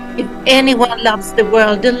 If anyone loves the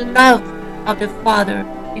world, the love of the Father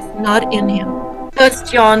is not in him. 1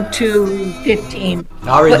 John 2:15.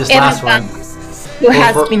 I'll read this last one. Who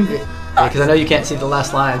has been... Because I know you can't see the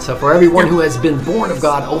last line. So for everyone who has been born of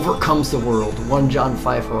God overcomes the world. 1 John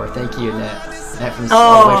 5:4. Thank you, Annette. Annette from,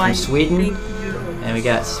 all the way from Sweden. And we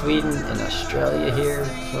got Sweden and Australia here.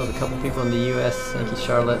 So a couple people in the U.S. Thank you,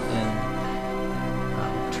 Charlotte, and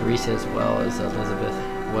Teresa as well as Elizabeth.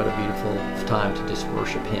 What a beautiful time to just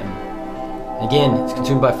worship Him. Again, it's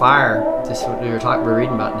consumed by fire. This is what we're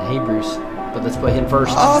reading about in Hebrews. But let's put Him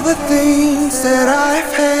first. All the things that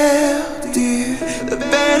I've held dear, the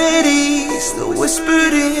vanities that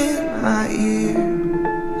whispered in my ear.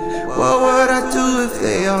 What would I do if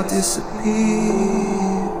they all disappear?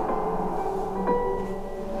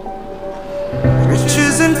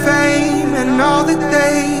 Riches and fame and all that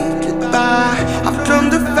they could buy, I've come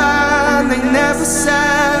to find they never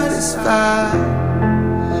satisfy.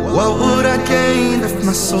 What would I gain if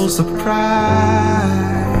my soul's a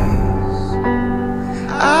prize?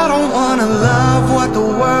 I don't wanna love what the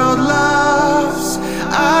world loves.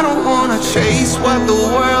 I don't wanna chase what the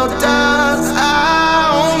world does.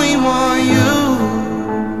 I only want you.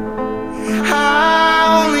 I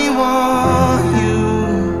only want you.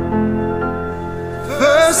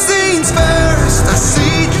 First things first, I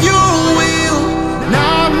seek your will,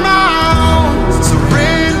 not my own.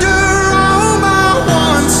 Surrender all my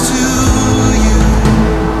wants to you.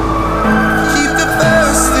 Keep the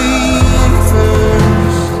first thing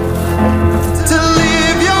first. To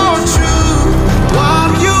live your truth,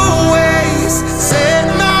 walk your ways, set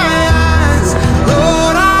my eyes.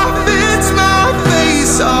 Lord, I fix my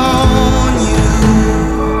face on you.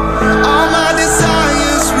 All my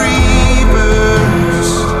desires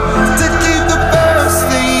reversed. To keep the first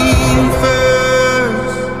thing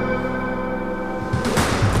first.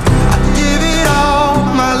 I give it all,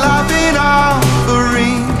 my life in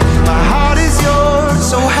offering. My heart is yours,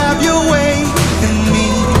 so have your way in me.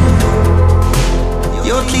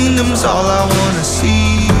 Your kingdom's all I wanna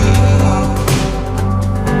see.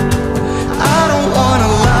 I don't wanna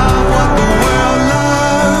love what the world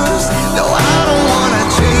loves. No, I don't wanna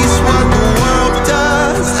chase what the world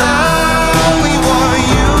does. I only want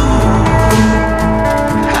you.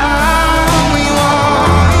 I only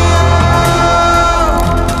want you.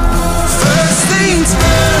 First things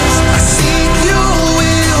first, I seek your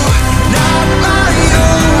will, not my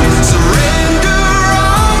own. Surrender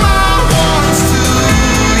all my wants to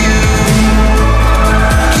you.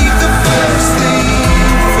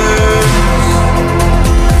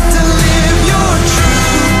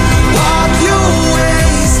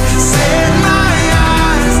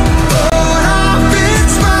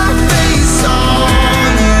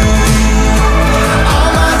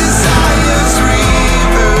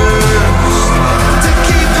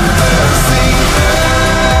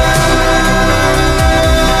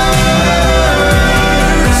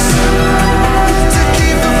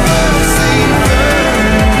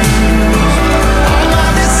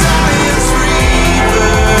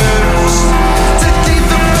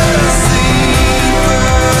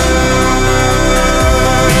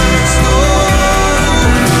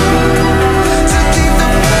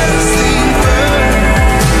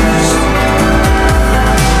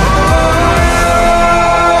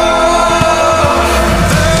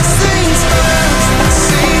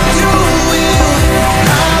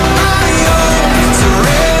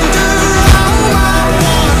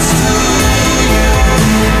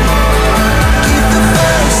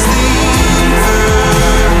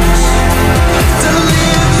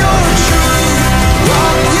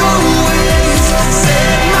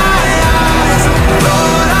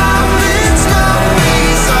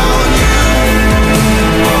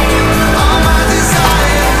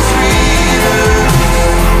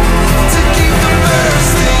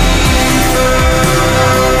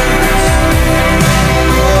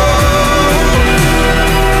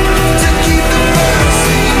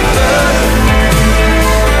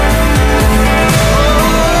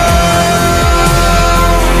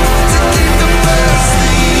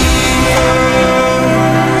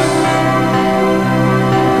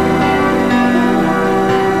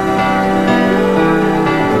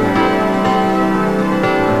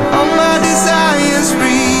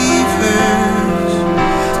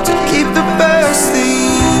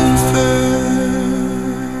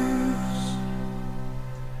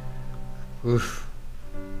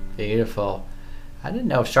 beautiful. I didn't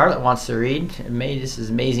know if Charlotte wants to read. This is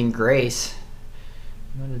Amazing Grace.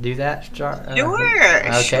 You want to do that, Charlotte? Sure.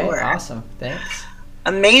 Okay, sure. awesome. Thanks.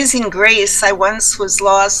 Amazing grace, I once was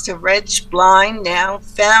lost, a wretch blind, now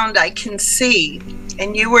found I can see.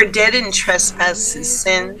 And you were dead in trespasses,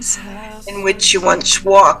 sins, in which you once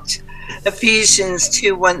walked. Ephesians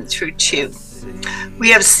 2:1-2. We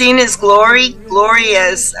have seen his glory, glory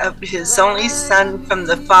as of his only Son from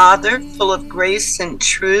the Father, full of grace and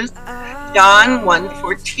truth. John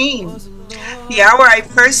 1:14. The hour I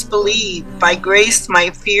first believed, by grace my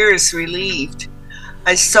fears relieved.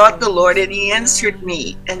 I sought the Lord, and he answered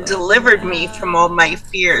me and delivered me from all my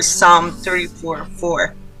fears. Psalm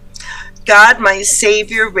 34:4. God, my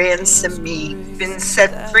Savior, ransomed me, been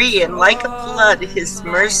set free, and like a flood, his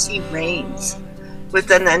mercy reigns with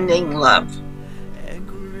unending love.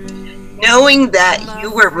 Knowing that you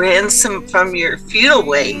were ransomed from your futile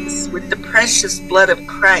ways with the precious blood of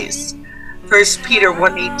Christ. 1 Peter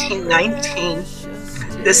 1:18-19.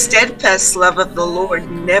 The steadfast love of the Lord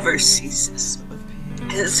never ceases.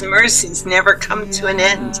 His mercies never come to an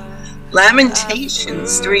end.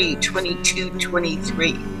 Lamentations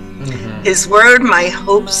 3:22-23. His word my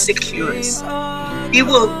hope secures. He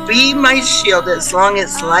will be my shield as long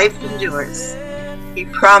as life endures. He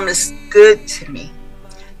promised good to me.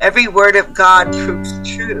 Every word of God proves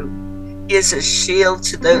true. He is a shield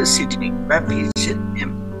to those who take refuge in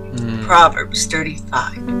him. Proverbs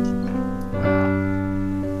 35.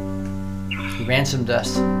 He ransomed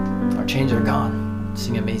us. Our chains are gone.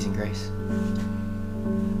 Sing Amazing Grace.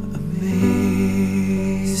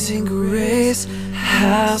 Amazing grace,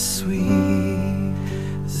 how sweet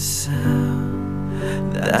the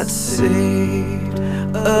sound that saved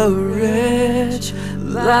a wretch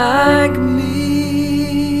like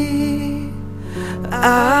me.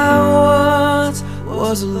 I once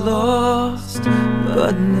was lost,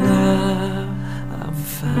 but now I'm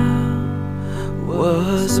found.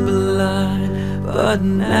 Was blind, but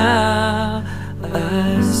now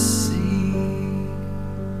I see.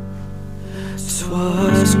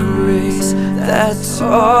 'Twas grace that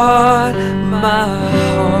taught my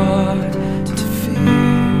heart to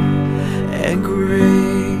fear, and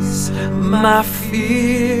grace my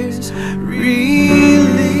fears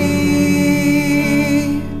relieved.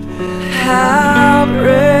 How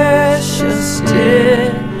precious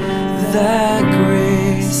did that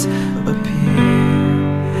grace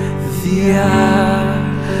appear the hour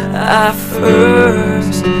I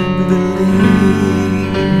first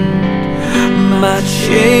believed. My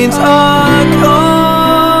chains are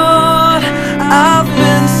gone, I've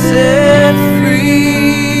been set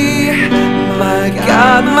free. My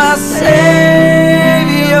God, my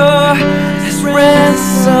Savior has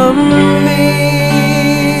ransomed me.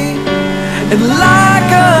 And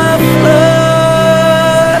like a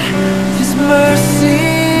flood, his mercy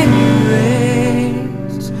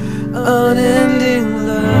reigns, unending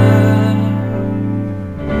love,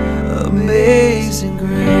 amazing grace.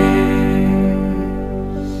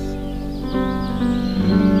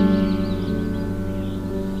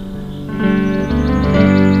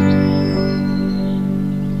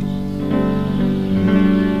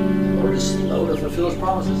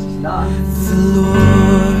 The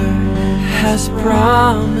Lord has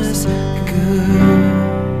promised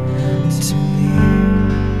good to me.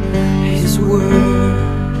 His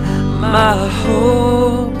word, my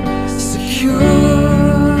hope secure.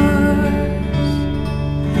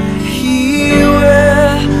 He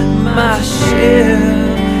will my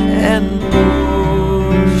shield and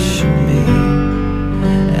portion me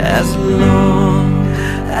as long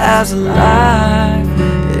as life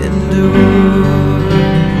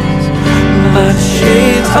endures. My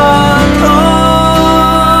chains are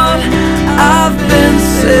gone, I've been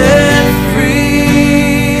set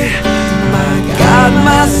free. My God,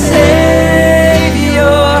 my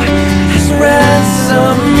Savior has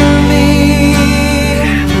ransomed me.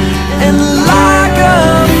 And like a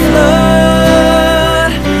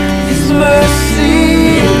flood, his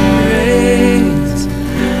mercy reigns,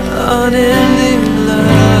 unending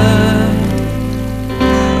love,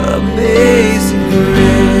 amazing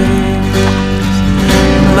grace.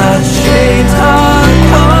 My chains are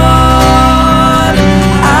gone,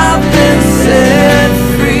 I've been set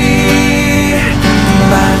free.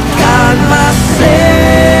 My God, my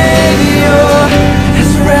Savior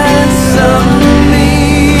has ransomed me.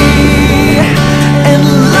 And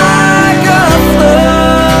like a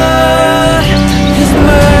flood, his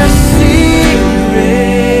mercy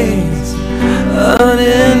reigns,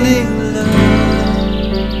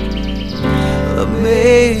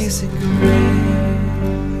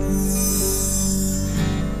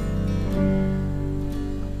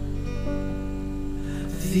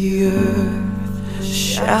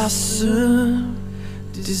 shall soon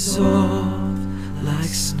dissolve like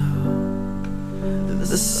snow.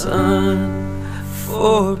 The sun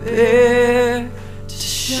forbear to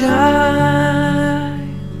shine,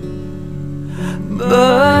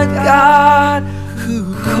 but God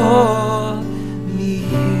who called me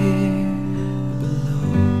here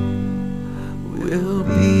below will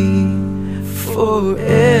be forever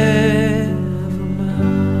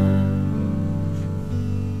mine,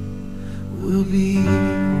 will be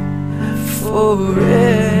forever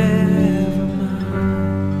mine.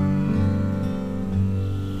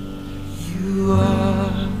 You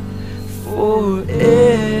are forever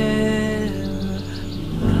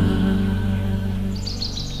mine.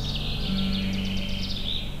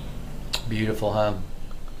 Beautiful, huh?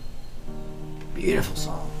 Beautiful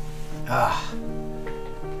song. I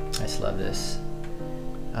just love this.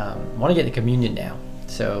 I want to get to communion now.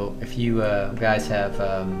 So if you guys have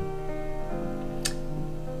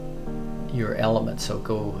your elements, so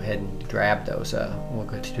go ahead and grab those. We'll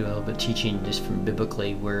go to do a little bit of teaching just from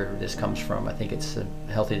biblically where this comes from. I think it's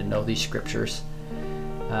healthy to know these scriptures,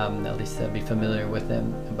 at least be familiar with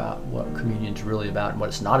them, about what communion's really about and what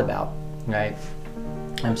it's not about, right?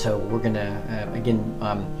 And so we're gonna again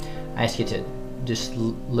I ask you to just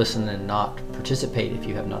listen and not participate if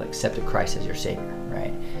you have not accepted Christ as your Savior,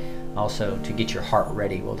 right? Also, to get your heart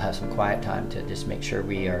ready, we'll have some quiet time to just make sure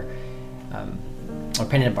we are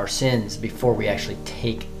repentant of our sins before we actually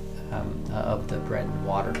take of the bread and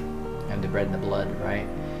water and the bread and the blood, right?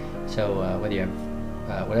 So whether you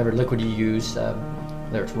have whatever liquid you use,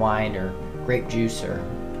 whether it's wine or grape juice or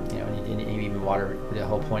even water, the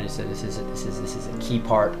whole point is that this is a key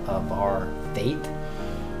part of our faith.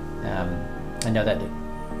 I know that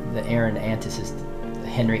the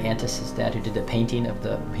Henry Antis' dad, who did the painting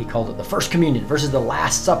of he called it the First Communion versus the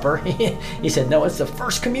Last Supper. He said, no, it's the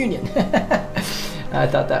First Communion. I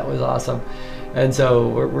thought that was awesome. And so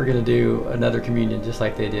we're going to do another communion just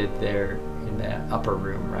like they did there in that upper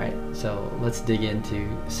room, right? So let's dig into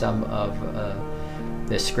some of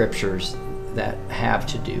the scriptures that have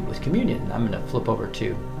to do with communion. I'm going to flip over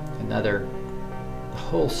to another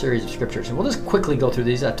whole series of scriptures, and we'll just quickly go through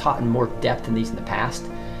these. I've taught in more depth in these in the past,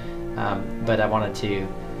 but I wanted to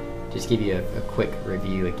just give you a quick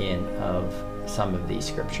review again of some of these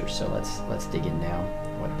scriptures. So let's dig in now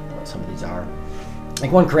what some of these are.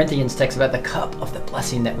 Like 1 Corinthians talks about the cup of the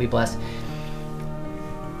blessing that we bless.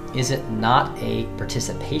 Is it not a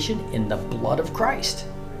participation in the blood of Christ?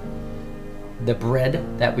 The bread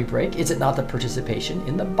that we break, is it not the participation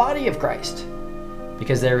in the body of Christ?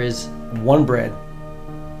 Because there is one bread.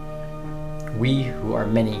 We who are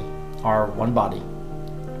many are one body,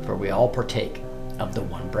 for we all partake of the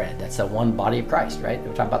one bread. That's the one body of Christ, right?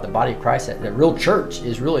 We're talking about the body of Christ. The real church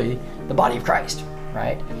is really the body of Christ,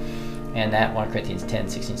 right? And that 1 Corinthians 10,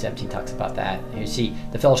 16, 17 talks about that. You see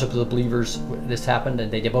the fellowship of the believers, this happened,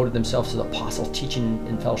 and they devoted themselves to the apostles' teaching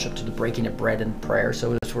in fellowship, to the breaking of bread and prayer.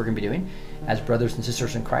 So that's what we're going to be doing. As brothers and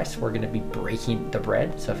sisters in Christ, we're going to be breaking the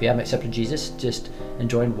bread. So if you haven't accepted Jesus, just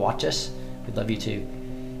enjoy and watch us. We'd love you to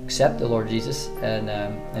accept the Lord Jesus, and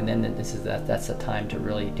then that's the time to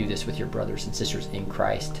really do this with your brothers and sisters in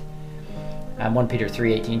Christ. 1 Peter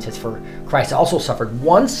 3:18 says, for Christ also suffered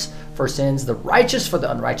once for sins, the righteous for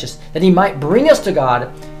the unrighteous, that he might bring us to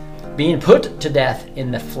God, being put to death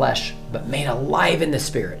in the flesh, but made alive in the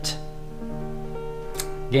spirit.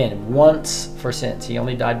 Again, once for sins. He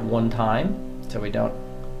only died one time, so we don't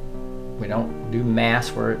do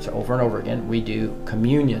mass where it's over and over again. We do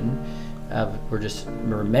communion. We're just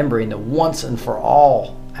remembering the once and for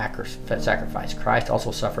all sacrifice. Christ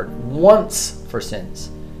also suffered once for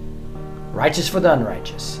sins, righteous for the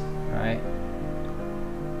unrighteous, right?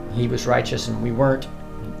 He was righteous and we weren't.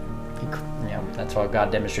 That's why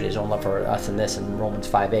God demonstrated his own love for us in this in Romans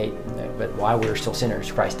 5:8. But while we were still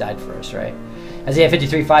sinners, Christ died for us, right? Isaiah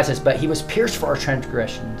 53:5 says, but he was pierced for our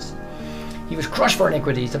transgressions. He was crushed for our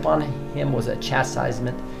iniquities. Upon him was a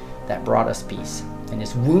chastisement that brought us peace. And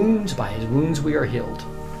by his wounds we are healed.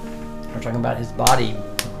 We're talking about his body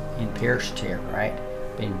being pierced here, right?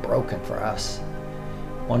 Being broken for us.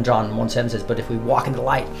 1 John 1:7 says, but if we walk in the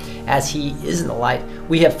light as he is in the light,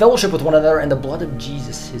 we have fellowship with one another, and the blood of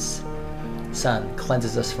Jesus, his Son,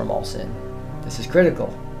 cleanses us from all sin. This is critical.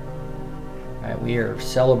 Right? We are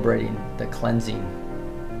celebrating the cleansing,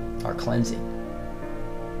 our cleansing.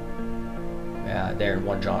 There in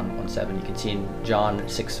 1 John 1:7, you can see in John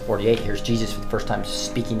 6:48, here's Jesus for the first time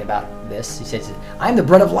speaking about this. He says, I am the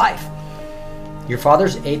bread of life. Your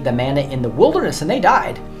fathers ate the manna in the wilderness and they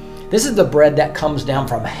died. This is the bread that comes down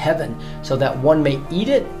from heaven, so that one may eat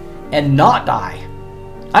it and not die.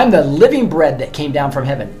 I'm the living bread that came down from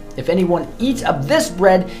heaven. If anyone eats of this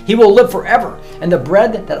bread, he will live forever. And the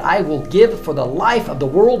bread that I will give for the life of the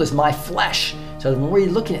world is my flesh. So when we're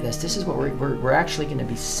looking at this is what we're actually going to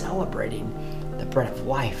be celebrating, the bread of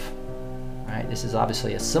life. Right? This is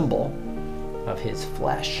obviously a symbol of his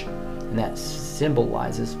flesh. And that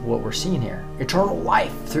symbolizes what we're seeing here. Eternal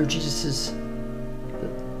life through Jesus'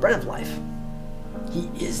 bread of life. He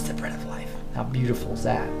is the bread of life. How beautiful is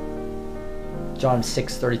that? John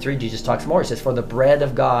 6:33, Jesus talks more. He says, for the bread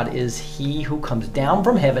of God is he who comes down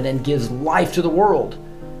from heaven and gives life to the world.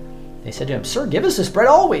 They said to him, Sir, give us this bread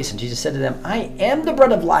always. And Jesus said to them, I am the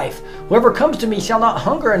bread of life. Whoever comes to me shall not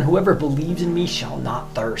hunger, and whoever believes in me shall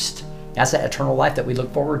not thirst. That's that eternal life that we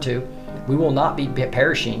look forward to. We will not be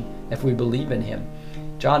perishing if we believe in him.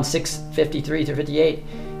 John 6:53-58,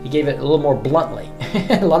 he gave it a little more bluntly.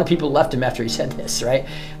 A lot of people left him after he said this, right?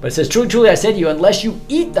 But it says, truly, truly, I say to you, unless you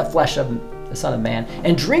eat the flesh of the Son of Man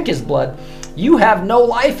and drink his blood, you have no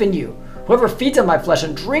life in you. Whoever feeds on my flesh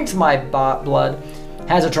and drinks my blood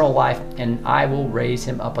has eternal life, and I will raise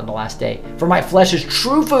him up on the last day. For my flesh is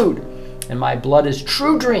true food, and my blood is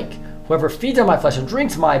true drink. Whoever feeds on my flesh and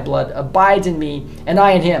drinks my blood abides in me, and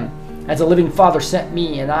I in him. As the living Father sent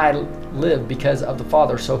me, and I live because of the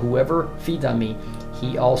Father, so whoever feeds on me,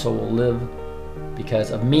 he also will live because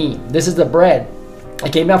of me. This is the bread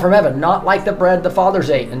that came down from heaven, not like the bread the fathers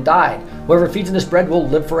ate and died. Whoever feeds on this bread will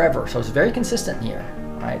live forever. So it's very consistent here,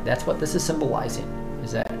 right? That's what this is symbolizing,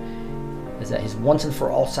 is that his once and for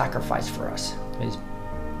all sacrifice for us, his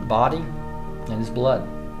body and his blood.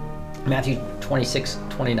 Matthew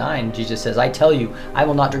 26:29, Jesus says, I tell you, I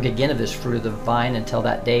will not drink again of this fruit of the vine until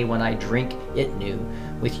that day when I drink it new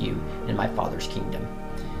with you in my Father's kingdom.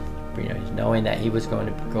 Knowing that he was going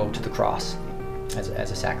to go to the cross as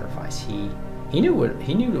a sacrifice. He knew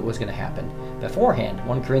what was going to happen beforehand.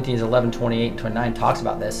 1 Corinthians 11:28-29 talks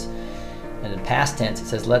about this. And in past tense, it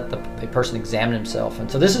says, let a person examine himself. And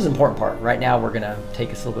so this is an important part. Right now, we're going to take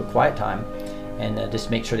this little bit of quiet time and just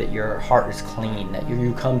make sure that your heart is clean, that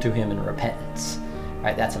you come to him in repentance.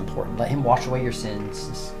 Right? That's important. Let him wash away your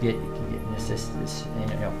sins. Maybe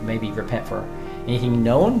repent for anything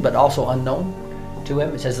known, but also unknown to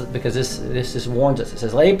him. It says, because this warns us. It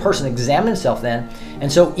says, let a person examine himself then,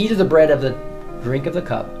 and so eat of the bread of the drink of the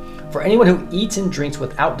cup. For anyone who eats and drinks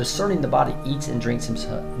without discerning the body eats and drinks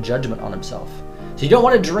himself, judgment on himself. So you don't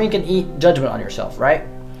want to drink and eat judgment on yourself, right?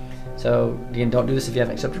 So again, don't do this if you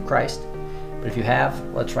haven't accepted Christ. But if you have,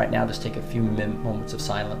 let's right now just take a few moments of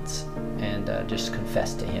silence and just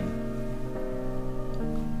confess to him.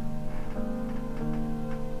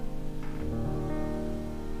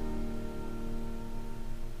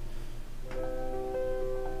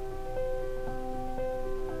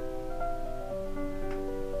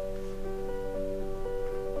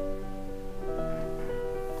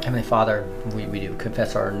 Heavenly Father, we do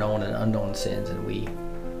confess our known and unknown sins, and we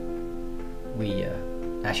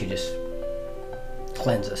ask you just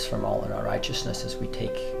cleanse us from all unrighteousness as we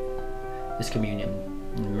take this communion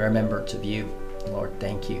in remembrance of you. Lord,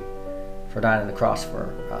 thank you for dying on the cross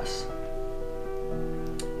for us.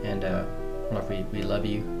 And Lord, we love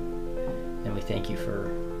you, and we thank you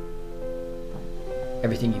for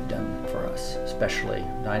everything you've done for us, especially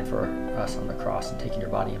dying for us on the cross and taking your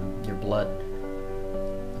body and your blood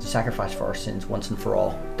to sacrifice for our sins once and for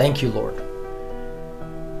all. Thank you, Lord.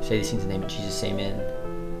 Say these things in the name of Jesus, amen.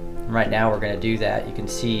 And right now we're going to do that. You can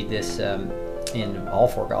see this in all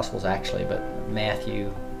four Gospels actually, but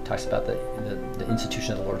Matthew talks about the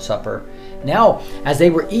institution of the Lord's Supper. Now, as they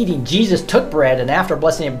were eating, Jesus took bread, and after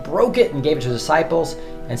blessing it, broke it and gave it to his disciples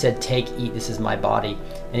and said, take, eat, this is my body.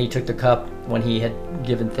 And he took the cup when he had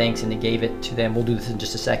given thanks, and he gave it to them. We'll do this in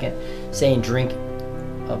just a second, saying, drink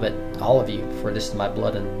of it, all of you, for this is my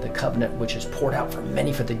blood and the covenant which is poured out for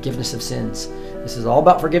many for the forgiveness of sins. This is all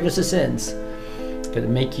about forgiveness of sins. Going to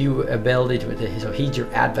make you ability to, so he's your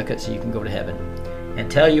advocate so you can go to heaven. And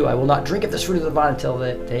tell you, I will not drink of this fruit of the vine until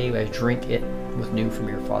the day I drink it with new from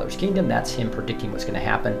your Father's kingdom. That's him predicting what's going to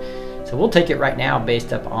happen. So we'll take it right now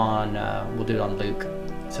based up on, we'll do it on Luke.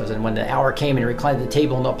 So then when the hour came, and he reclined at the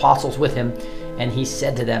table and the apostles with him, and he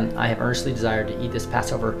said to them, I have earnestly desired to eat this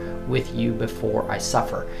Passover with you before I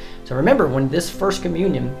suffer. So remember, when this first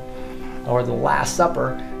communion, or the Last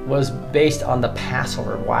Supper, was based on the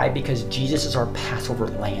Passover. Why? Because Jesus is our Passover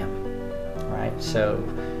lamb, right? So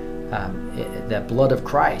the blood of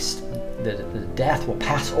Christ, the death will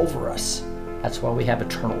pass over us. That's why we have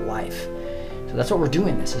eternal life. So that's what we're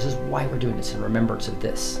doing this. This is why we're doing this, in remembrance of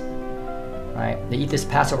this. Right? They eat this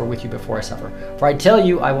Passover with you before I suffer. For I tell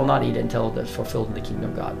you, I will not eat it until it's fulfilled in the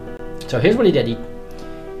kingdom of God. So here's what he did. He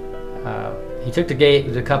took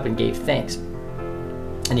the cup and gave thanks,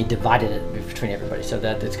 and he divided it between everybody. So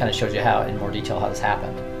that this kind of shows you how, in more detail, how this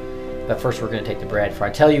happened. But first we're going to take the bread. For I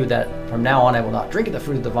tell you that from now on I will not drink of the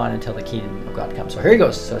fruit of the vine until the kingdom of God comes. So here he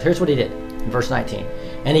goes. So here's what he did in verse 19.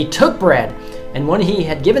 And he took bread, and when he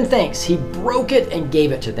had given thanks, he broke it and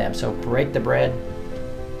gave it to them. So break the bread.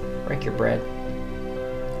 Break your bread.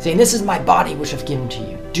 Saying, this is my body which I've given to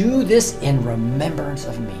you. Do this in remembrance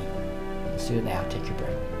of me. Let's do it now. Take your bread.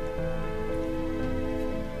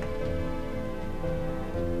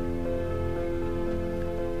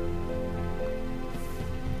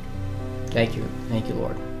 Thank you,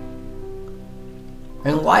 Lord.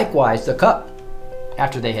 And likewise the cup,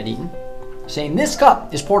 after they had eaten, saying, this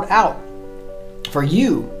cup is poured out for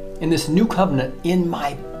you in this new covenant in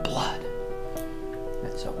my blood.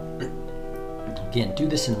 And so, again, do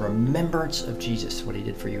this in remembrance of Jesus, what he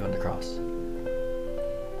did for you on the cross.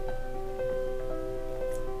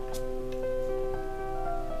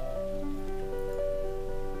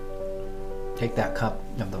 Take that cup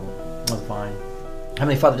of the wine.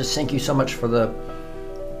 Heavenly Father, just thank you so much for the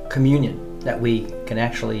communion, that we can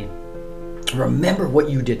actually remember what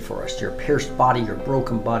you did for us. Your pierced body, your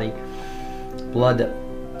broken body, blood that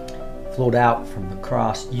flowed out from the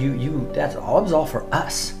cross. That's all, it was all for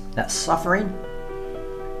us. That suffering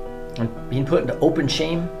and being put into open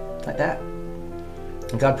shame like that.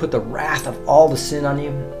 And God put the wrath of all the sin on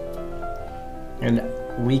you. And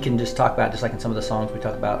we can just talk about, just like in some of the songs, we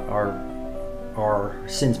talk about our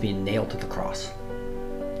sins being nailed to the cross.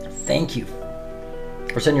 Thank you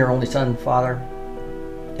for sending your only Son, Father.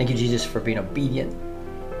 Thank you, Jesus, for being obedient,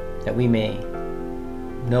 that we may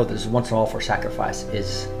know that this once and all for sacrifice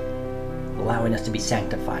is allowing us to be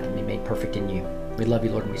sanctified and be made perfect in you. We love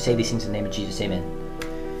you, Lord, and we say these things in the name of Jesus. Amen.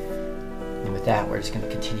 And with that, we're just going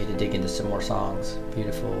to continue to dig into some more songs.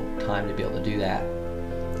 Beautiful time to be able to do that.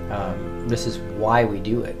 This is why we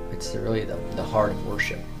do it. It's really the heart of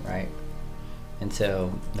worship, right? And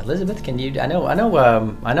so, Elizabeth, can you? I know.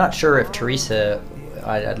 I'm not sure if Teresa.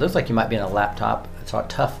 It looks like you might be on a laptop. It's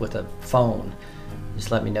tough with a phone. Just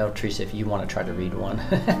let me know, Teresa, if you want to try to read one.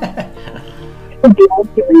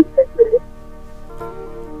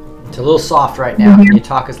 It's a little soft right now. Can you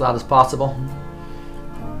talk as loud as possible?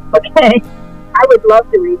 Okay, I would love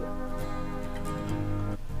to read it.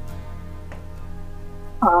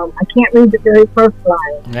 I can't read the very first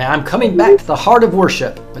line. Yeah, I'm coming back to the heart of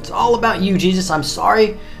worship. It's all about you, Jesus. I'm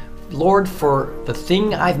sorry, Lord, for the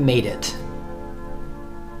thing I've made it.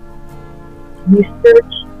 You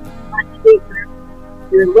search my secret.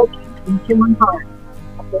 You're looking into my heart.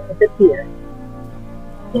 Things appear.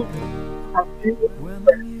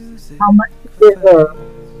 How much you deserve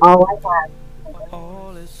all I have.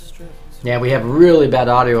 Yeah, we have really bad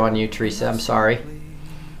audio on you, Teresa. I'm sorry.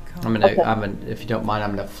 If you don't mind,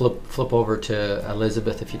 I'm gonna flip over to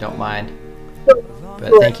Elizabeth, if you don't mind.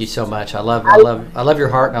 But thank you so much. I love your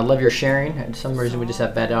heart, and I love your sharing. And for some reason, we just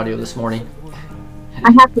have bad audio this morning.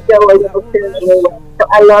 I have to go a little soon anyway, so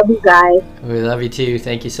I love you guys. We love you too.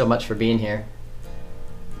 Thank you so much for being here.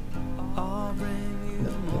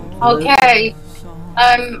 Okay.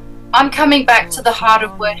 I'm coming back to the heart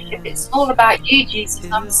of worship. It's all about you, Jesus.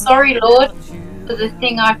 I'm sorry, Lord, for the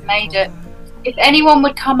thing I've made it. If anyone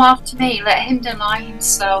would come after me, let him deny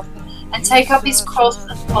himself and take up his cross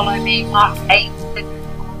and follow me. Mark 8.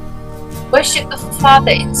 Worship the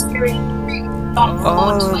Father in spirit and truth. John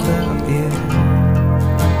 4:20.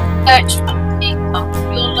 Search for me,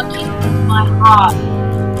 you're looking into my heart.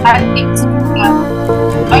 Have things to go.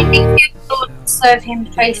 Only you, Lord, serve him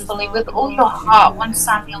faithfully with all your heart. 1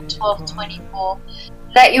 Samuel 12:24.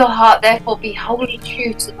 Let your heart therefore be wholly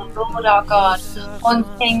true to the Lord our God. 1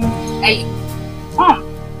 Kings 8:1.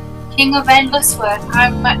 King of endless worth, how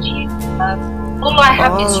much you deserve. All I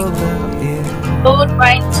have is you. Lord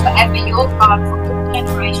reigns forever, your God for all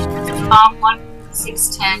generations. Psalm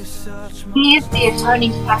 1:6-10. He is the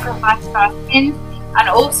atoning sacrifice for our sins and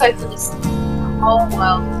also for the sins of the whole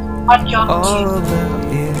world. 1 John 2.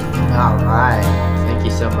 Alright. Thank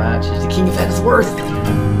you so much. He's the King of endless worth.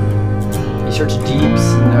 He searches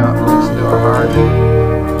deeps and looks into our heart.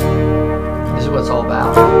 This is what it's all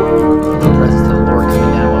about. The presence of the Lord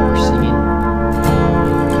coming down while we're singing.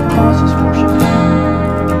 Let's just worship Him.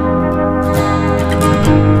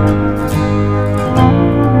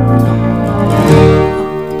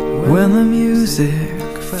 When the music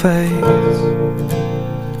fades,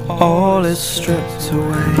 all is stripped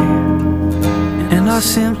away, and I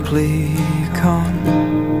simply come,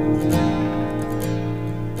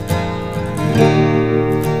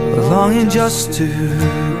 longing just to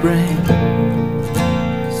bring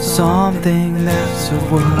something that's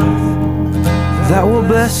of worth that will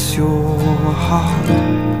bless your heart.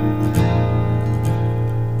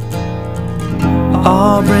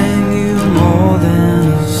 I'll bring you more than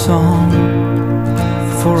a song,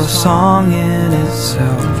 for a song in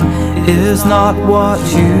itself is not what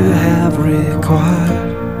you have required.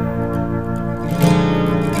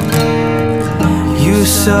 You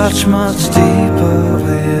search much deeper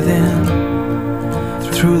within,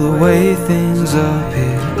 through the way things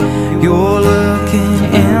appear. You're looking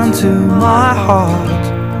into my heart.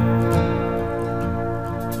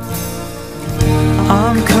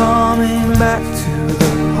 I'm coming back to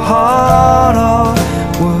the heart of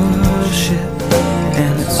worship,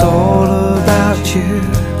 and it's all about you.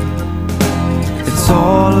 It's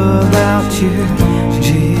all about you,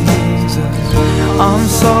 Jesus. I'm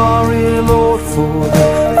sorry, Lord, for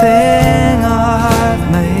the thing I've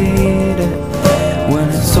made it, when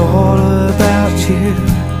it's all about you.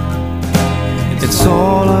 It's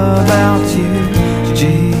all about you,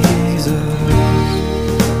 Jesus.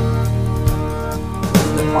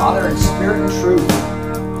 The Father in spirit and truth.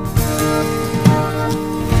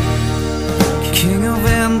 King of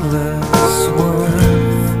endless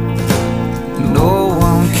worth, no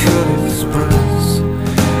one could express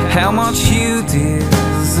how much you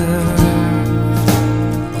deserve.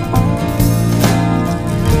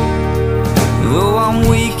 Though I'm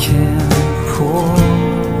weak and poor,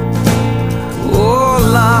 all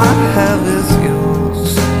I have is yours,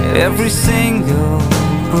 every single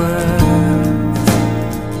breath.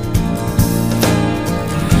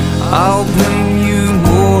 I'll bring you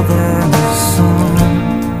more than a song,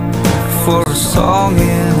 for a song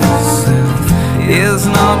in itself is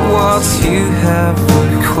not what you have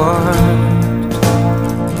required.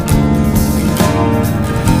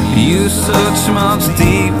 You search much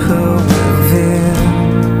deeper within,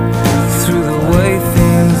 through the way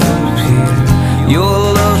things appear. You're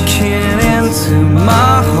looking into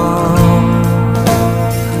my heart.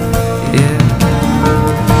 Yeah,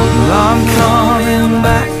 I'm coming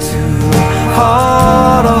back to the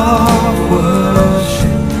heart of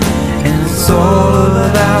worship, and it's all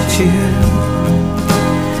about you.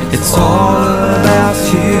 It's all about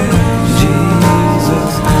you,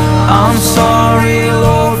 Jesus. I'm sorry,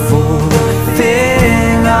 Lord, for the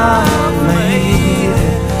thing I've made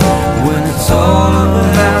it, when it's all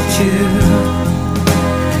about you.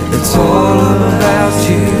 It's all about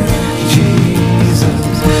you, Jesus.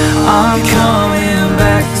 I'm coming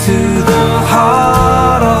back to the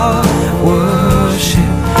heart of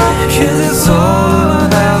worship, 'cause it's all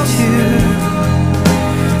about you.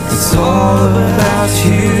 It's all about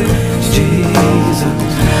you, Jesus.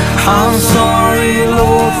 I'm sorry,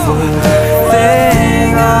 Lord, for the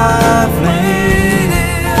thing I've made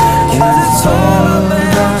it, 'cause it's all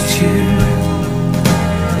about you.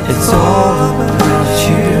 It's all about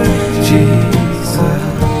you, Jesus.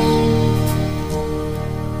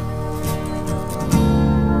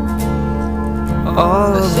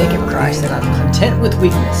 For the sake of Christ, that I'm content with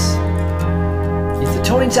weakness. It's the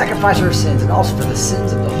atoning sacrifice for our sins, and also for the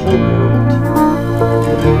sins of the whole world.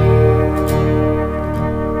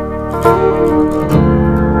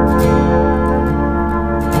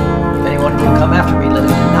 If anyone will come after me, let him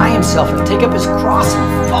deny himself and take up his cross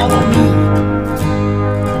and follow me.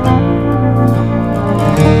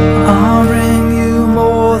 I'll bring you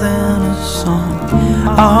more than a song.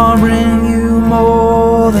 I'll bring you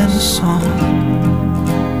more than a song.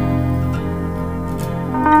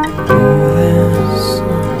 More than a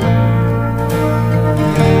song.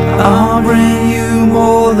 I'll bring you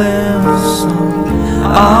more than a song.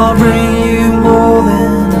 I'll bring you more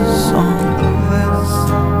than a song.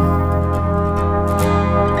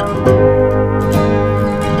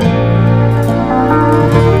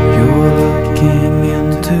 You're looking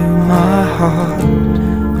into my heart,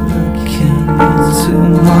 looking into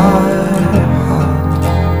my heart.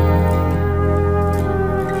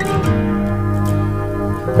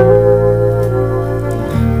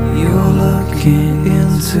 You're looking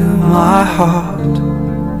into my heart,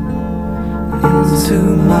 into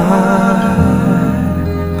my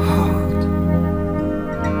heart.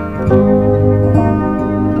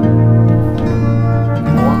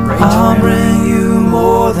 I'll bring you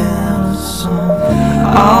more than a song.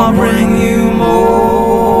 I'll bring you more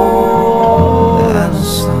than a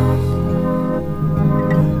song.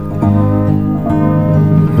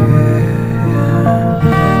 Yeah.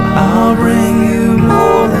 I'll bring you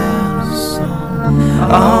more than a song.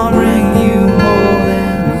 I'll bring you more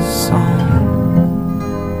than a song.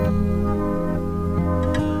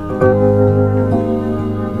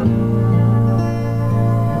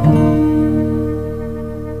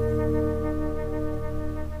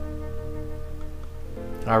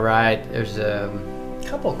 All right, there's a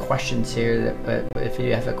couple of questions here. That, if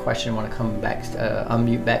you have a question, want to come back,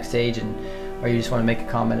 unmute backstage, and or you just want to make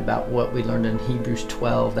a comment about what we learned in Hebrews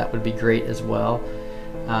 12, that would be great as well.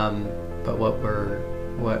 But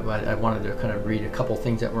what I wanted to kind of read a couple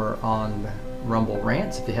things that were on Rumble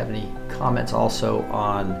Rants. If you have any comments also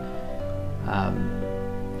on, I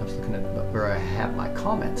was looking at where I have my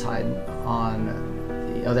comments hiding on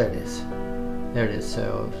the, oh, there it is. There it is.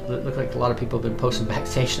 So it looked like a lot of people have been posting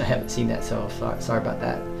backstage and I haven't seen that, so sorry about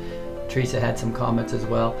that. Teresa had some comments as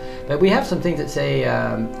well. But we have some things that say,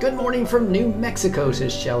 good morning from New Mexico,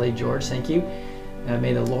 says Shelly George. Thank you.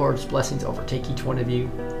 May the Lord's blessings overtake each one of you.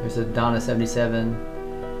 There's a Donna 77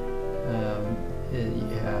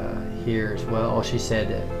 here as well. Oh, she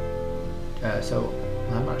said, so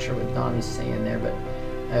I'm not sure what Donna's saying there, but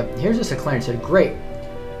here's just a Clarence said, great.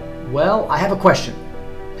 Well, I have a question.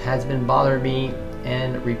 Has been bothering me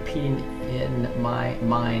and repeating in my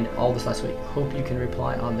mind all this last week. Hope you can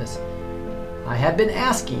reply on this. I have been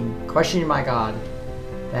asking, questioning my God,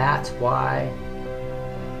 that's why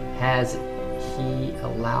has he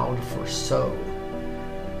allowed for so?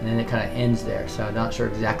 And then it kind of ends there, so I'm not sure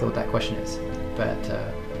exactly what that question is, but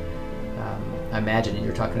I imagine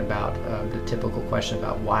you're talking about the typical question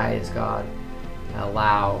about why does God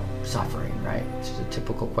allow suffering, right? It's just a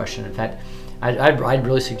typical question. In fact, I'd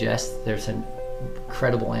really suggest there's some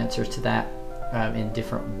incredible answers to that in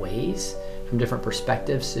different ways, from different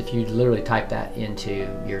perspectives. If you literally type that into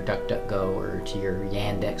your DuckDuckGo or to your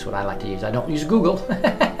Yandex, what I like to use. I don't use Google.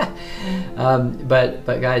 But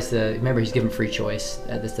guys, remember, he's given free choice.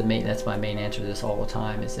 That's my main answer to this all the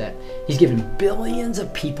time, is that he's given billions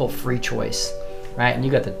of people free choice, right? And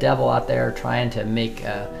you got the devil out there trying to make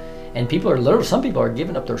and people are literally, some people are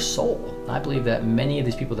giving up their soul. I believe that many of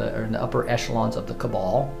these people that are in the upper echelons of the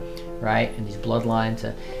cabal, right, and these bloodlines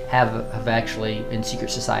have actually in secret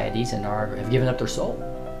societies and have given up their soul.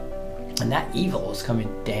 And that evil is coming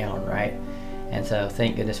down, right? And so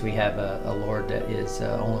thank goodness we have a Lord that is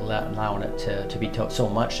only allowing it to be so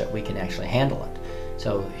much that we can actually handle it.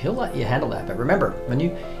 So he'll let you handle that. But remember,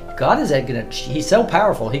 God is he's so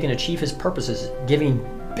powerful, he can achieve his purposes, giving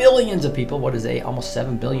billions of people, almost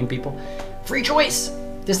 7 billion people, free choice.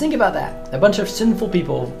 Just think about that. A bunch of sinful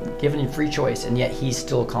people given him free choice, and yet he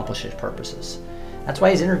still accomplished his purposes. That's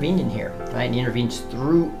why he's intervening here, right? And he intervenes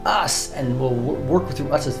through us and will work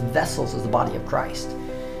through us as vessels, as the body of Christ.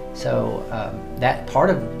 So that part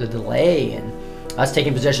of the delay and us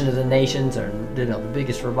taking possession of the nations, or the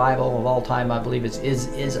biggest revival of all time, I believe,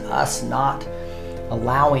 is us not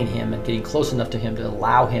allowing him and getting close enough to him to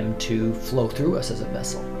allow him to flow through us as a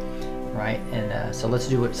vessel, right? And so let's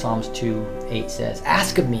do what Psalms 2:8 says.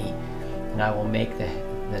 Ask of me, and I will make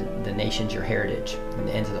the nations your heritage and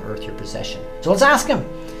the ends of the earth your possession. So let's ask him.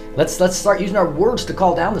 Let's start using our words to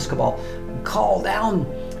call down this cabal, call down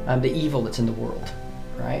the evil that's in the world,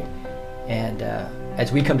 right? And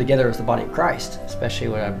as we come together as the body of Christ, especially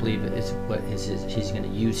what I believe is he's going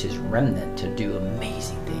to use his remnant to do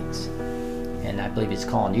amazing things. And I believe he's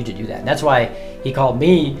calling you to do that. And that's why he called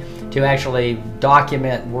me to actually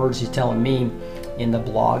document words he's telling me in the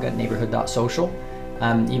blog at neighborhood.social,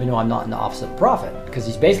 even though I'm not in the office of a prophet, because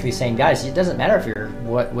he's basically saying, guys, it doesn't matter if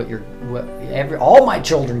you're all my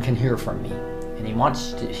children can hear from me, and he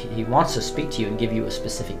wants to speak to you and give you a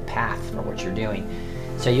specific path for what you're doing.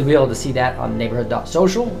 So you'll be able to see that on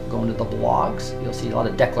neighborhood.social. Go into the blogs. You'll see a lot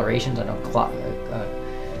of declarations. I know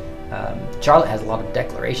Charlotte has a lot of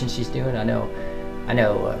declarations she's doing. I know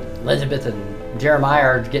Elizabeth and Jeremiah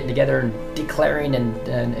are getting together and declaring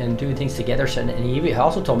and doing things together. So, and he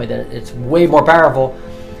also told me that it's way more powerful.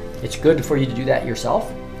 It's good for you to do that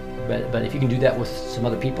yourself, but if you can do that with some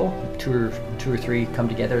other people, two or three come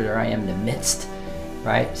together, there I am in the midst,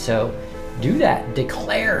 right? So do that,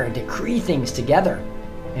 declare and decree things together,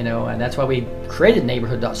 and that's why we created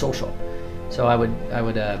neighborhood.social. So I would,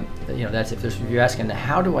 that's if you're asking,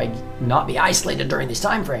 how do I not be isolated during these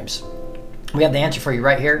time frames? We have the answer for you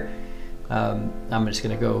right here. I'm just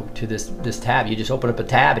going to go to this tab. You just open up a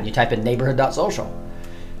tab and you type in neighborhood.social.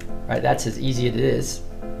 Right, that's as easy as it is.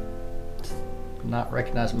 I'm not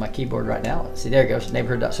recognizing my keyboard right now. See, there it goes,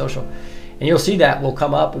 neighborhood.social. And you'll see that will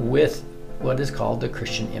come up with what is called the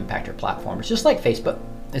Christian Impactor platform. It's just like Facebook.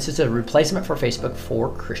 This is a replacement for Facebook for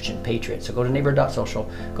Christian patriots. So go to neighborhood.social,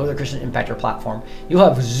 go to the Christian Impactor platform. You'll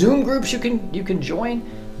have Zoom groups you can join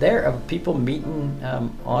there of people meeting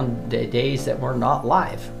on the days that we're not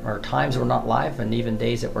live, or times we're not live, and even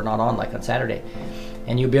days that we're not on, like on Saturday.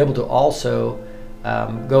 And you'll be able to also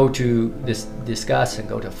go to discuss and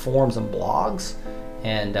go to forums and blogs.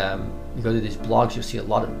 And you go to these blogs, you'll see a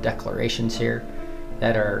lot of declarations here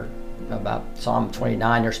that are about Psalm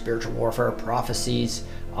 29, their spiritual warfare, prophecies,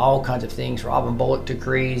 all kinds of things, Robin Bullock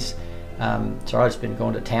decrees, Charlotte's been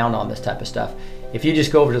going to town on this type of stuff. If you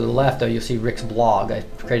just go over to the left, though, you'll see Rick's blog. I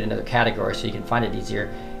created another category so you can find it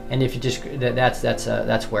easier. And if you just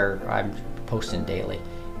that's where I'm posting daily.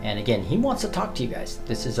 And again, he wants to talk to you guys.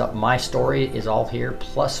 This is my story is all here,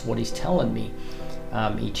 plus what he's telling me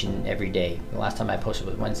each and every day. The last time I posted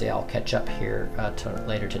was Wednesday. I'll catch up here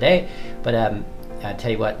later today. But I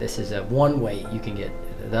tell you what, this is one way you can get.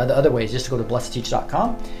 The other way is just to go to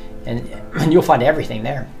blessedteach.com, and you'll find everything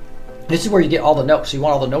there. This is where you get all the notes. So you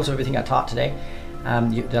want all the notes of everything I taught today.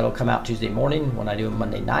 That'll come out Tuesday morning when I do a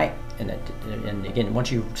Monday night. And again,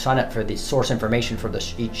 once you sign up for the source information for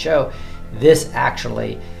each show, this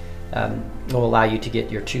actually will allow you to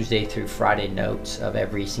get your Tuesday through Friday notes of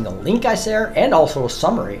every single link I share, and also a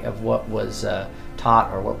summary of what was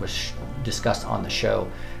taught or what was discussed on the show,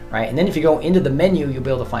 right? And then if you go into the menu, you'll be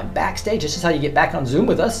able to find Backstage. This is how you get back on Zoom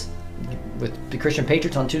with us, with the Christian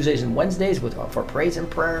Patriots on Tuesdays and Wednesdays for praise and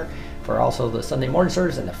prayer, for also the Sunday morning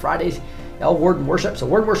service, and the Fridays, all Word and Worship. So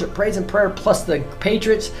Word and Worship, praise and prayer, plus the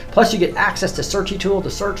Patriots, plus you get access to searchy tool to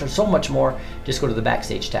search and so much more. Just go to the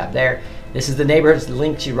Backstage tab there. This is the neighborhoods,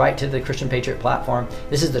 links you right to the Christian Patriot platform.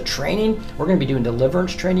 This is the training. We're going to be doing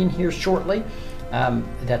deliverance training here shortly.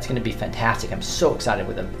 That's going to be fantastic. I'm so excited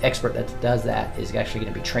with an expert that does that is actually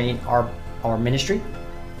going to be training our ministry.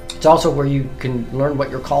 It's also where you can learn what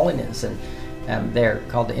your calling is, and they're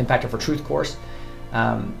called the Impactor for Truth course.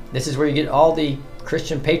 This is where you get all the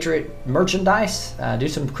Christian Patriot merchandise, do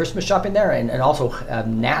some Christmas shopping there, and also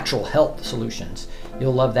natural health solutions.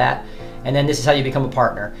 You'll love that. And then this is how you become a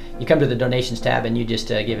partner. You come to the donations tab and you just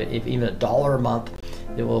give it even $1 a month.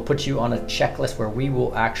 It will put you on a checklist where we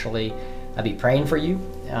will actually be praying for you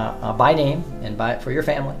by name and for your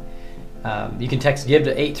family. You can text GIVE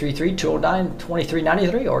to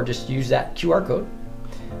 833-209-2393 or just use that QR code.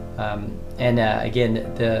 Again,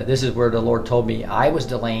 this is where the Lord told me I was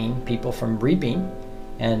delaying people from reaping,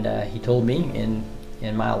 and He told me in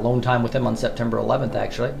my alone time with Him on September 11th,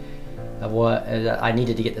 actually, of what I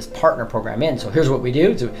needed to get this partner program in. So here's what we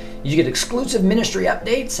do: so you get exclusive ministry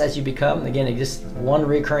updates as you become. Again, just one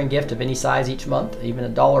recurring gift of any size each month,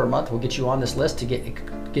 even $1 a month, will get you on this list to get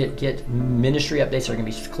ministry updates that are going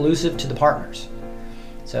to be exclusive to the partners.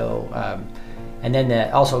 So, and then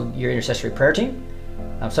also your intercessory prayer team.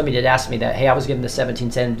 Somebody did ask me that, hey, I was given the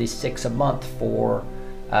 $17.76 a month for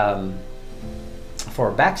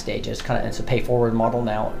Backstage. It's a pay forward model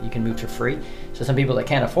now. You can move to free. So some people that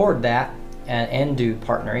can't afford that and do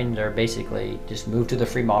partnering, they're basically just move to the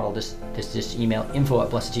free model. Just email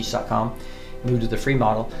info@blessedteach.com, move to the free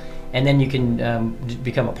model, and then you can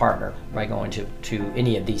become a partner by going to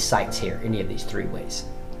any of these sites here, any of these 3 ways,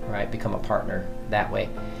 right? Become a partner that way.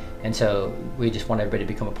 And so we just want everybody to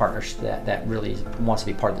become a partner that really wants to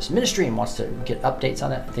be part of this ministry and wants to get updates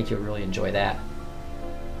on it. I think you'll really enjoy that.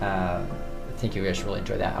 I think you guys really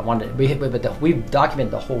enjoy that. We've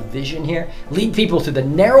documented the whole vision here. Lead people through the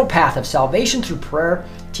narrow path of salvation through prayer,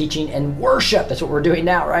 teaching, and worship. That's what we're doing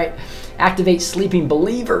now, right? Activate sleeping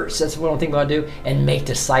believers. That's what I think we want to do. And make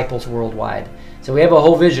disciples worldwide. So we have a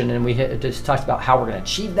whole vision, and we just talked about how we're going to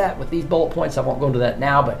achieve that with these bullet points. I won't go into that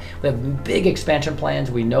now, but we have big expansion plans.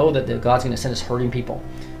 We know that God's going to send us hurting people.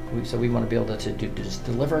 So we want to be able to do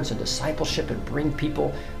deliverance and discipleship and bring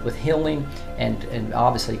people with healing and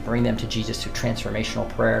obviously bring them to Jesus through transformational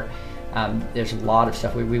prayer. There's a lot of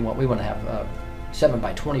stuff. We want to have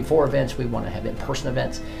 7x24 events. We want to have in-person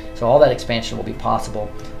events. So all that expansion will be possible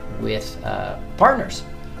with partners.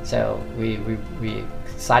 So we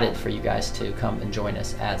excited for you guys to come and join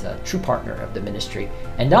us as a true partner of the ministry.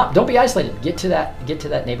 And don't be isolated. Get to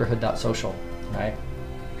that neighborhood.social, right?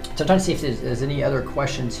 So I'm trying to see if there's any other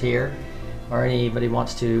questions here or anybody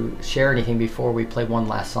wants to share anything before we play one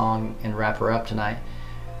last song and wrap her up tonight.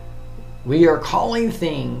 We are calling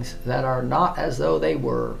things that are not as though they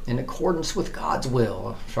were, in accordance with God's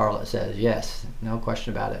will, Charlotte says. Yes, no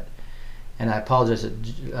question about it. And I apologize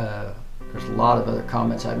that there's a lot of other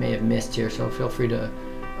comments I may have missed here, so feel free to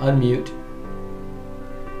unmute.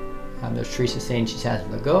 There's Teresa saying she's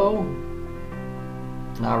having to go.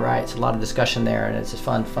 All right, it's a lot of discussion there, and it's just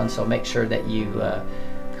fun. So make sure that you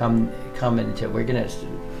come into. We're gonna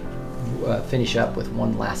finish up with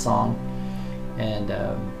one last song, and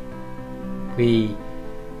we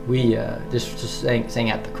just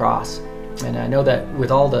sang at the cross. And I know that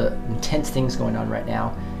with all the intense things going on right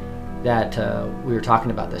now, that we were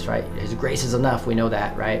talking about this, right? His grace is enough. We know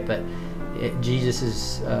that, right? But Jesus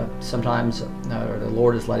is sometimes, or the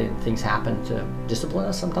Lord is letting things happen to discipline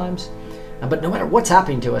us sometimes. But no matter what's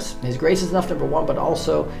happening to us, His grace is enough, number one, but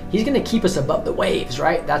also He's going to keep us above the waves,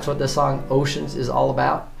 right? That's what the song Oceans is all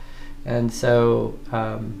about. And so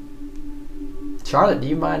Charlotte, do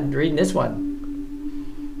you mind reading this one?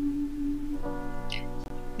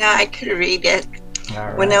 Now I could read it. All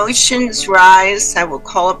right. When oceans rise, I will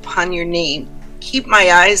call upon your name. Keep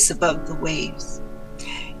my eyes above the waves.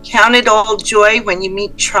 Count it all joy when you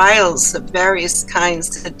meet trials of various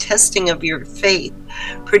kinds. The testing of your faith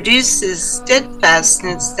produces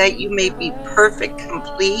steadfastness, that you may be perfect,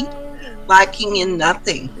 complete, lacking in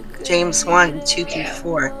nothing. James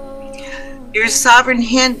 1:2-4. Your sovereign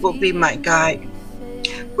hand will be my guide.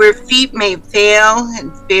 Where feet may fail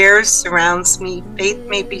and fear surrounds me, faith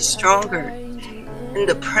may be stronger in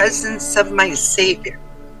the presence of my Savior.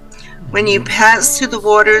 When you pass through the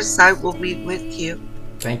waters, I will be with you.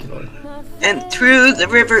 Thank you, Lord. And through the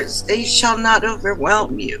rivers, they shall not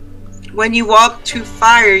overwhelm you. When you walk through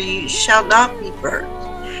fire, you shall not be burned,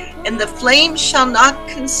 and the flame shall not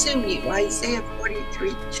consume you. Isaiah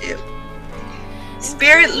 43:2.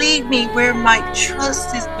 Spirit, lead me where my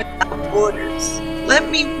trust is without borders. Let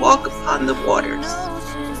me walk upon the waters.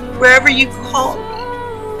 Wherever you call me,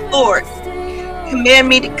 Lord, command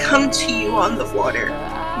me to come to you on the water.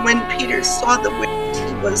 When Peter saw the wind,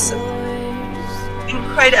 he was afraid and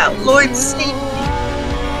cried out, Lord, save me.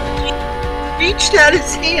 He reached out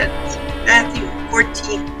his hands. Matthew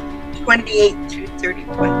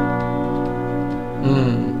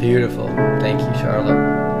 14:28-31. Beautiful. Thank you, Charlotte.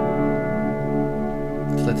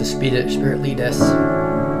 Let's let the Spirit lead us.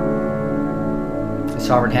 The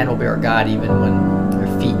sovereign hand will be our guide even when our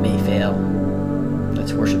feet may fail.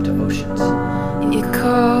 Let's worship to oceans. You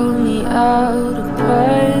call me out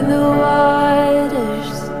upon the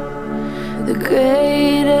waters, the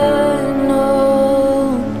great unknown,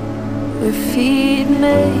 where feet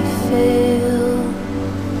may fail.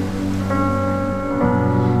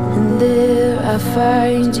 And there I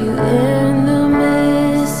find you in the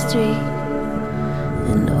mystery,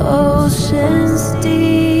 in oceans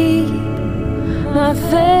deep. My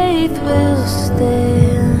faith will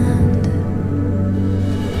stand,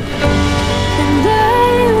 and I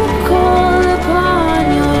will call upon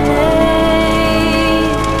your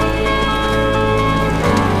name,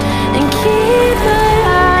 and keep my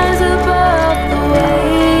eyes above the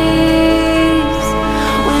waves.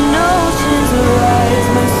 When oceans rise,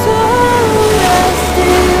 my soul will rest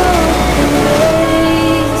in your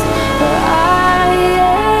embrace. For I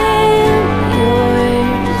am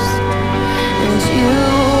yours, and you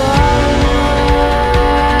are mine.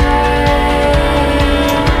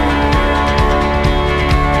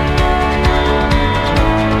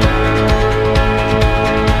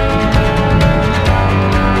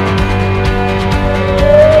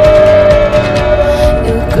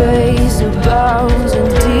 Your grace abounds in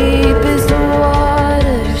deepest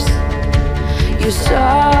waters. Your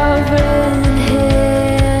sovereign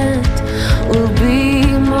hand will be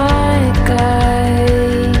my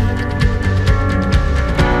guide.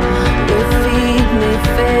 Where feet may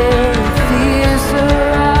fail and fear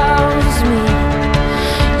surrounds me,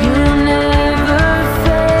 you never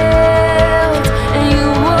failed, and you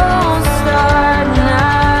won't start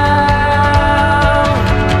now.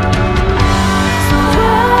 So I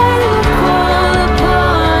will call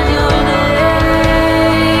upon your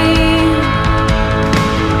name,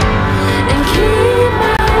 and keep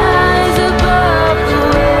my eyes above the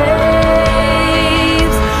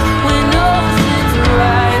waves. When oceans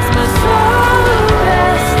rise, my soul will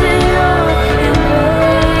rest in your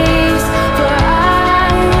embrace. For I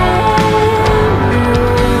am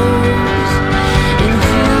yours, and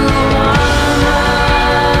you are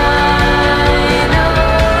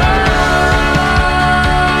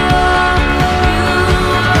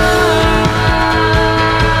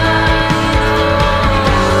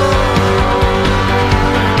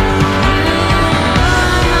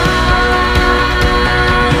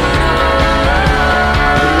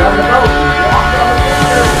On the boat, we walked on the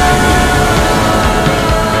water.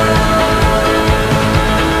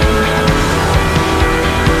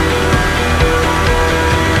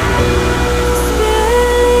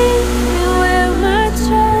 Spirit, where my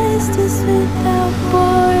trust is without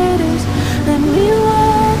borders. Let me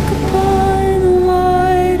walk upon the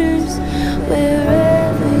waters,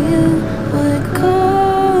 wherever you would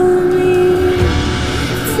call me.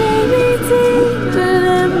 Take me deeper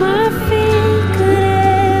than my feet could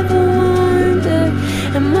ever wander,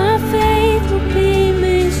 and my faith will be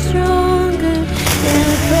made stronger in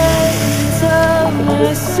the presence of my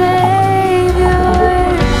Savior.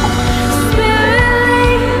 Spirit,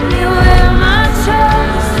 lead me where my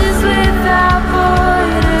trust is without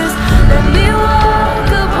borders. Let me walk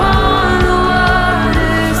upon the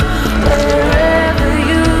waters, wherever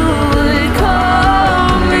you would call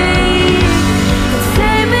me.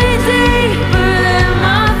 Take me deeper than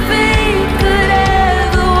my feet could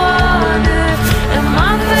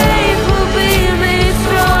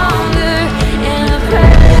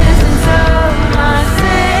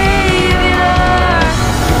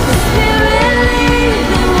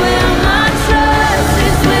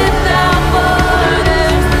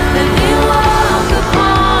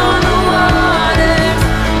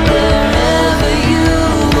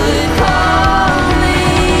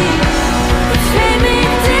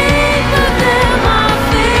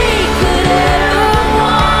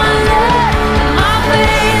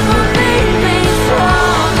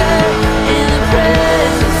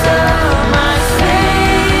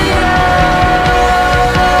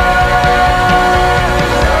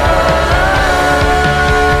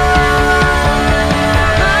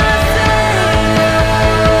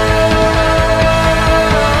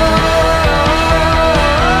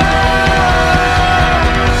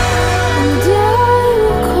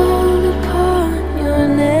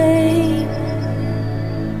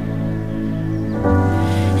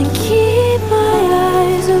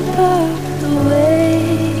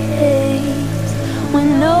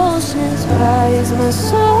foolishness, why is my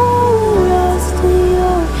soul lost in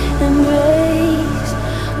your embrace?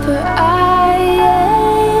 For I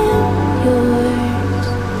am yours,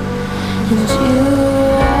 and you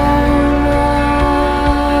are mine.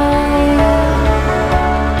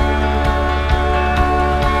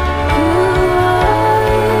 You are mine.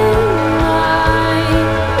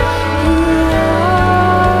 You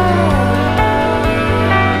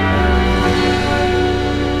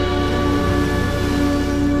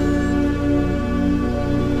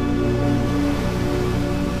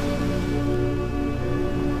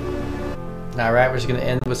All right, we're just going to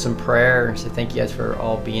end with some prayer and say thank you guys for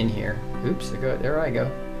all being here. Oops, there I go.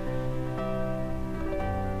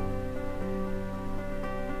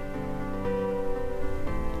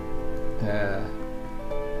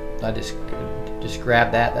 I just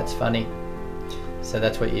grabbed that. That's funny. So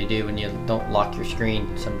that's what you do when you don't lock your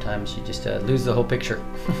screen. Sometimes you just lose the whole picture.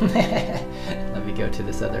 Let me go to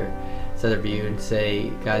this other view and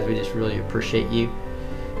say, guys, we just really appreciate you.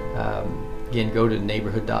 Again, go to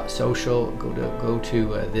neighborhood.social. Go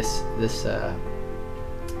to this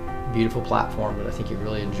beautiful platform that I think you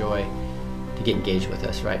really enjoy to get engaged with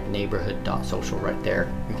us. Right, neighborhood.social right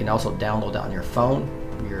there. You can also download that on your phone.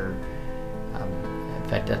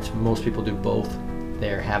 In fact, that's most people do both. They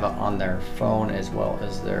have it on their phone as well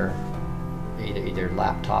as their either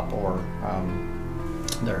laptop or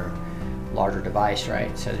their larger device,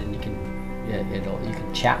 right? So then you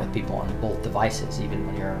can chat with people on both devices, even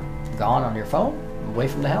when you're gone on your phone, away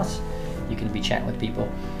from the house. You can be chatting with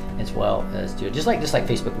people as well as do it, just like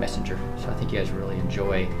Facebook Messenger. So I think you guys really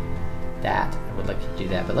enjoy that. I would like to do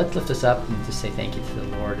that, but let's lift this up and just say thank you to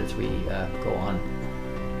the Lord as we go on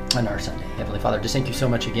our Sunday. Heavenly Father, just thank you so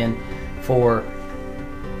much again for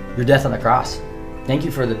your death on the cross. Thank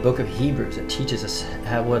you for the book of Hebrews that teaches us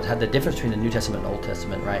how the difference between the New Testament and Old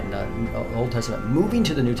Testament, right? And the Old Testament moving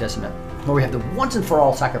to the New Testament, where we have the once and for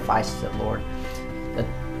all sacrifices that, Lord, the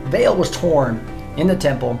veil was torn in the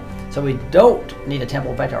temple, so we don't need a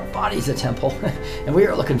temple. In fact, our body's a temple, and we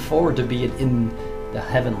are looking forward to being in the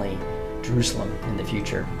heavenly Jerusalem in the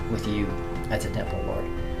future with you as a temple, Lord.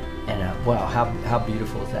 And wow, how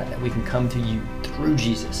beautiful is that we can come to you through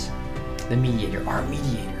Jesus, the mediator, our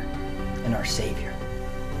mediator, and our Savior.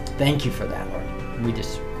 Thank you for that, Lord. We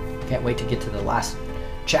just can't wait to get to the last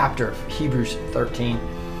chapter of Hebrews 13,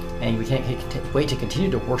 and we can't wait to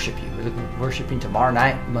continue to worship you. We're worshiping tomorrow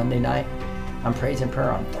night, Monday night, on Praise and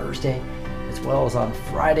Prayer on Thursday, as well as on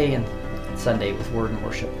Friday and Sunday with Word and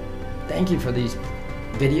Worship. Thank you for these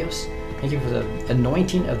videos. Thank you for the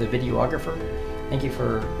anointing of the videographer. Thank you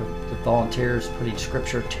for the volunteers putting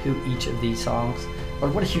scripture to each of these songs.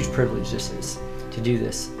 Lord, what a huge privilege this is to do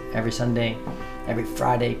this every Sunday, every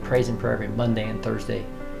Friday, Praise and Prayer every Monday and Thursday.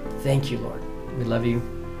 Thank you, Lord. We love you,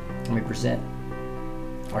 and we present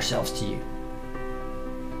ourselves to you.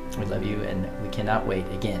 We love you, and we cannot wait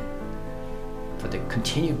again for the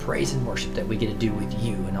continued praise and worship that we get to do with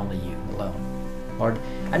you and only you alone. Lord,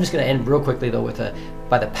 I'm just going to end real quickly, though, with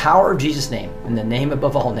by the power of Jesus' name, in the name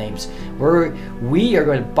above all names, we are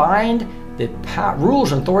going to bind the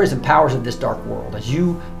rules and authorities and powers of this dark world as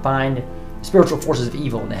you bind spiritual forces of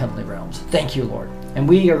evil in the heavenly realms. Thank you, Lord. And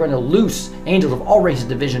we are going to loose angels of all ranges and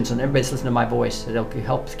divisions, and everybody's listening to my voice, that it'll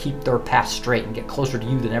help keep their path straight and get closer to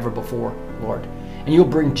you than ever before, Lord. And you'll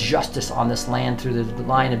bring justice on this land through the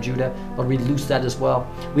line of Judah. Lord, we loose that as well.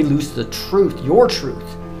 We loose the truth, your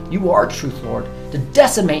truth. You are truth, Lord, to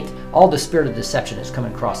decimate all the spirit of deception that's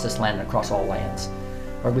coming across this land and across all lands.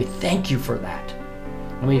 Lord, we thank you for that.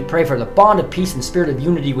 And we pray for the bond of peace and spirit of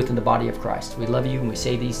unity within the body of Christ. We love you, and we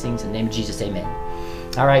say these things in the name of Jesus. Amen.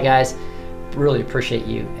 All right, guys. Really appreciate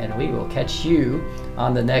you, and we will catch you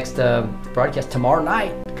on the next broadcast tomorrow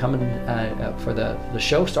night, coming for the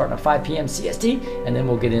show starting at 5 p.m. CST, and then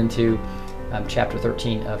we'll get into chapter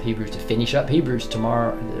 13 of Hebrews to finish up Hebrews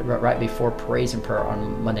tomorrow, right before Praise and Prayer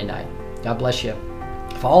on Monday night. God bless you.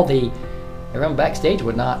 If everyone backstage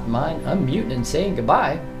would not mind unmuting and saying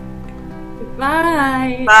goodbye.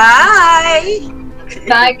 Bye. Bye.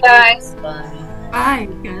 Bye, guys. Bye,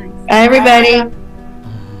 guys. Bye, everybody.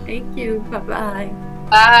 Thank you. Bye-bye.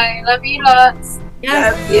 Bye. Love you lots.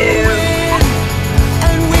 Yes. Love you.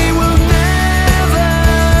 And we will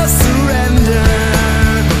never surrender.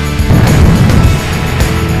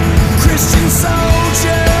 Christian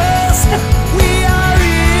soldiers, we are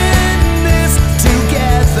in this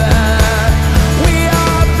together. We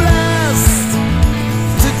are blessed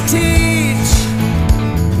to teach.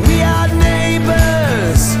 We are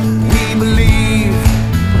neighbors. We believe.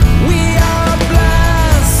 We are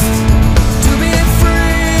blessed to be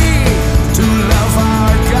free, to love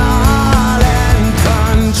our God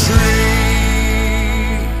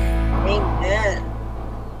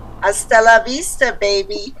Hasta la vista,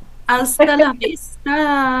 baby. Hasta la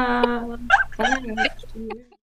vista. Bye.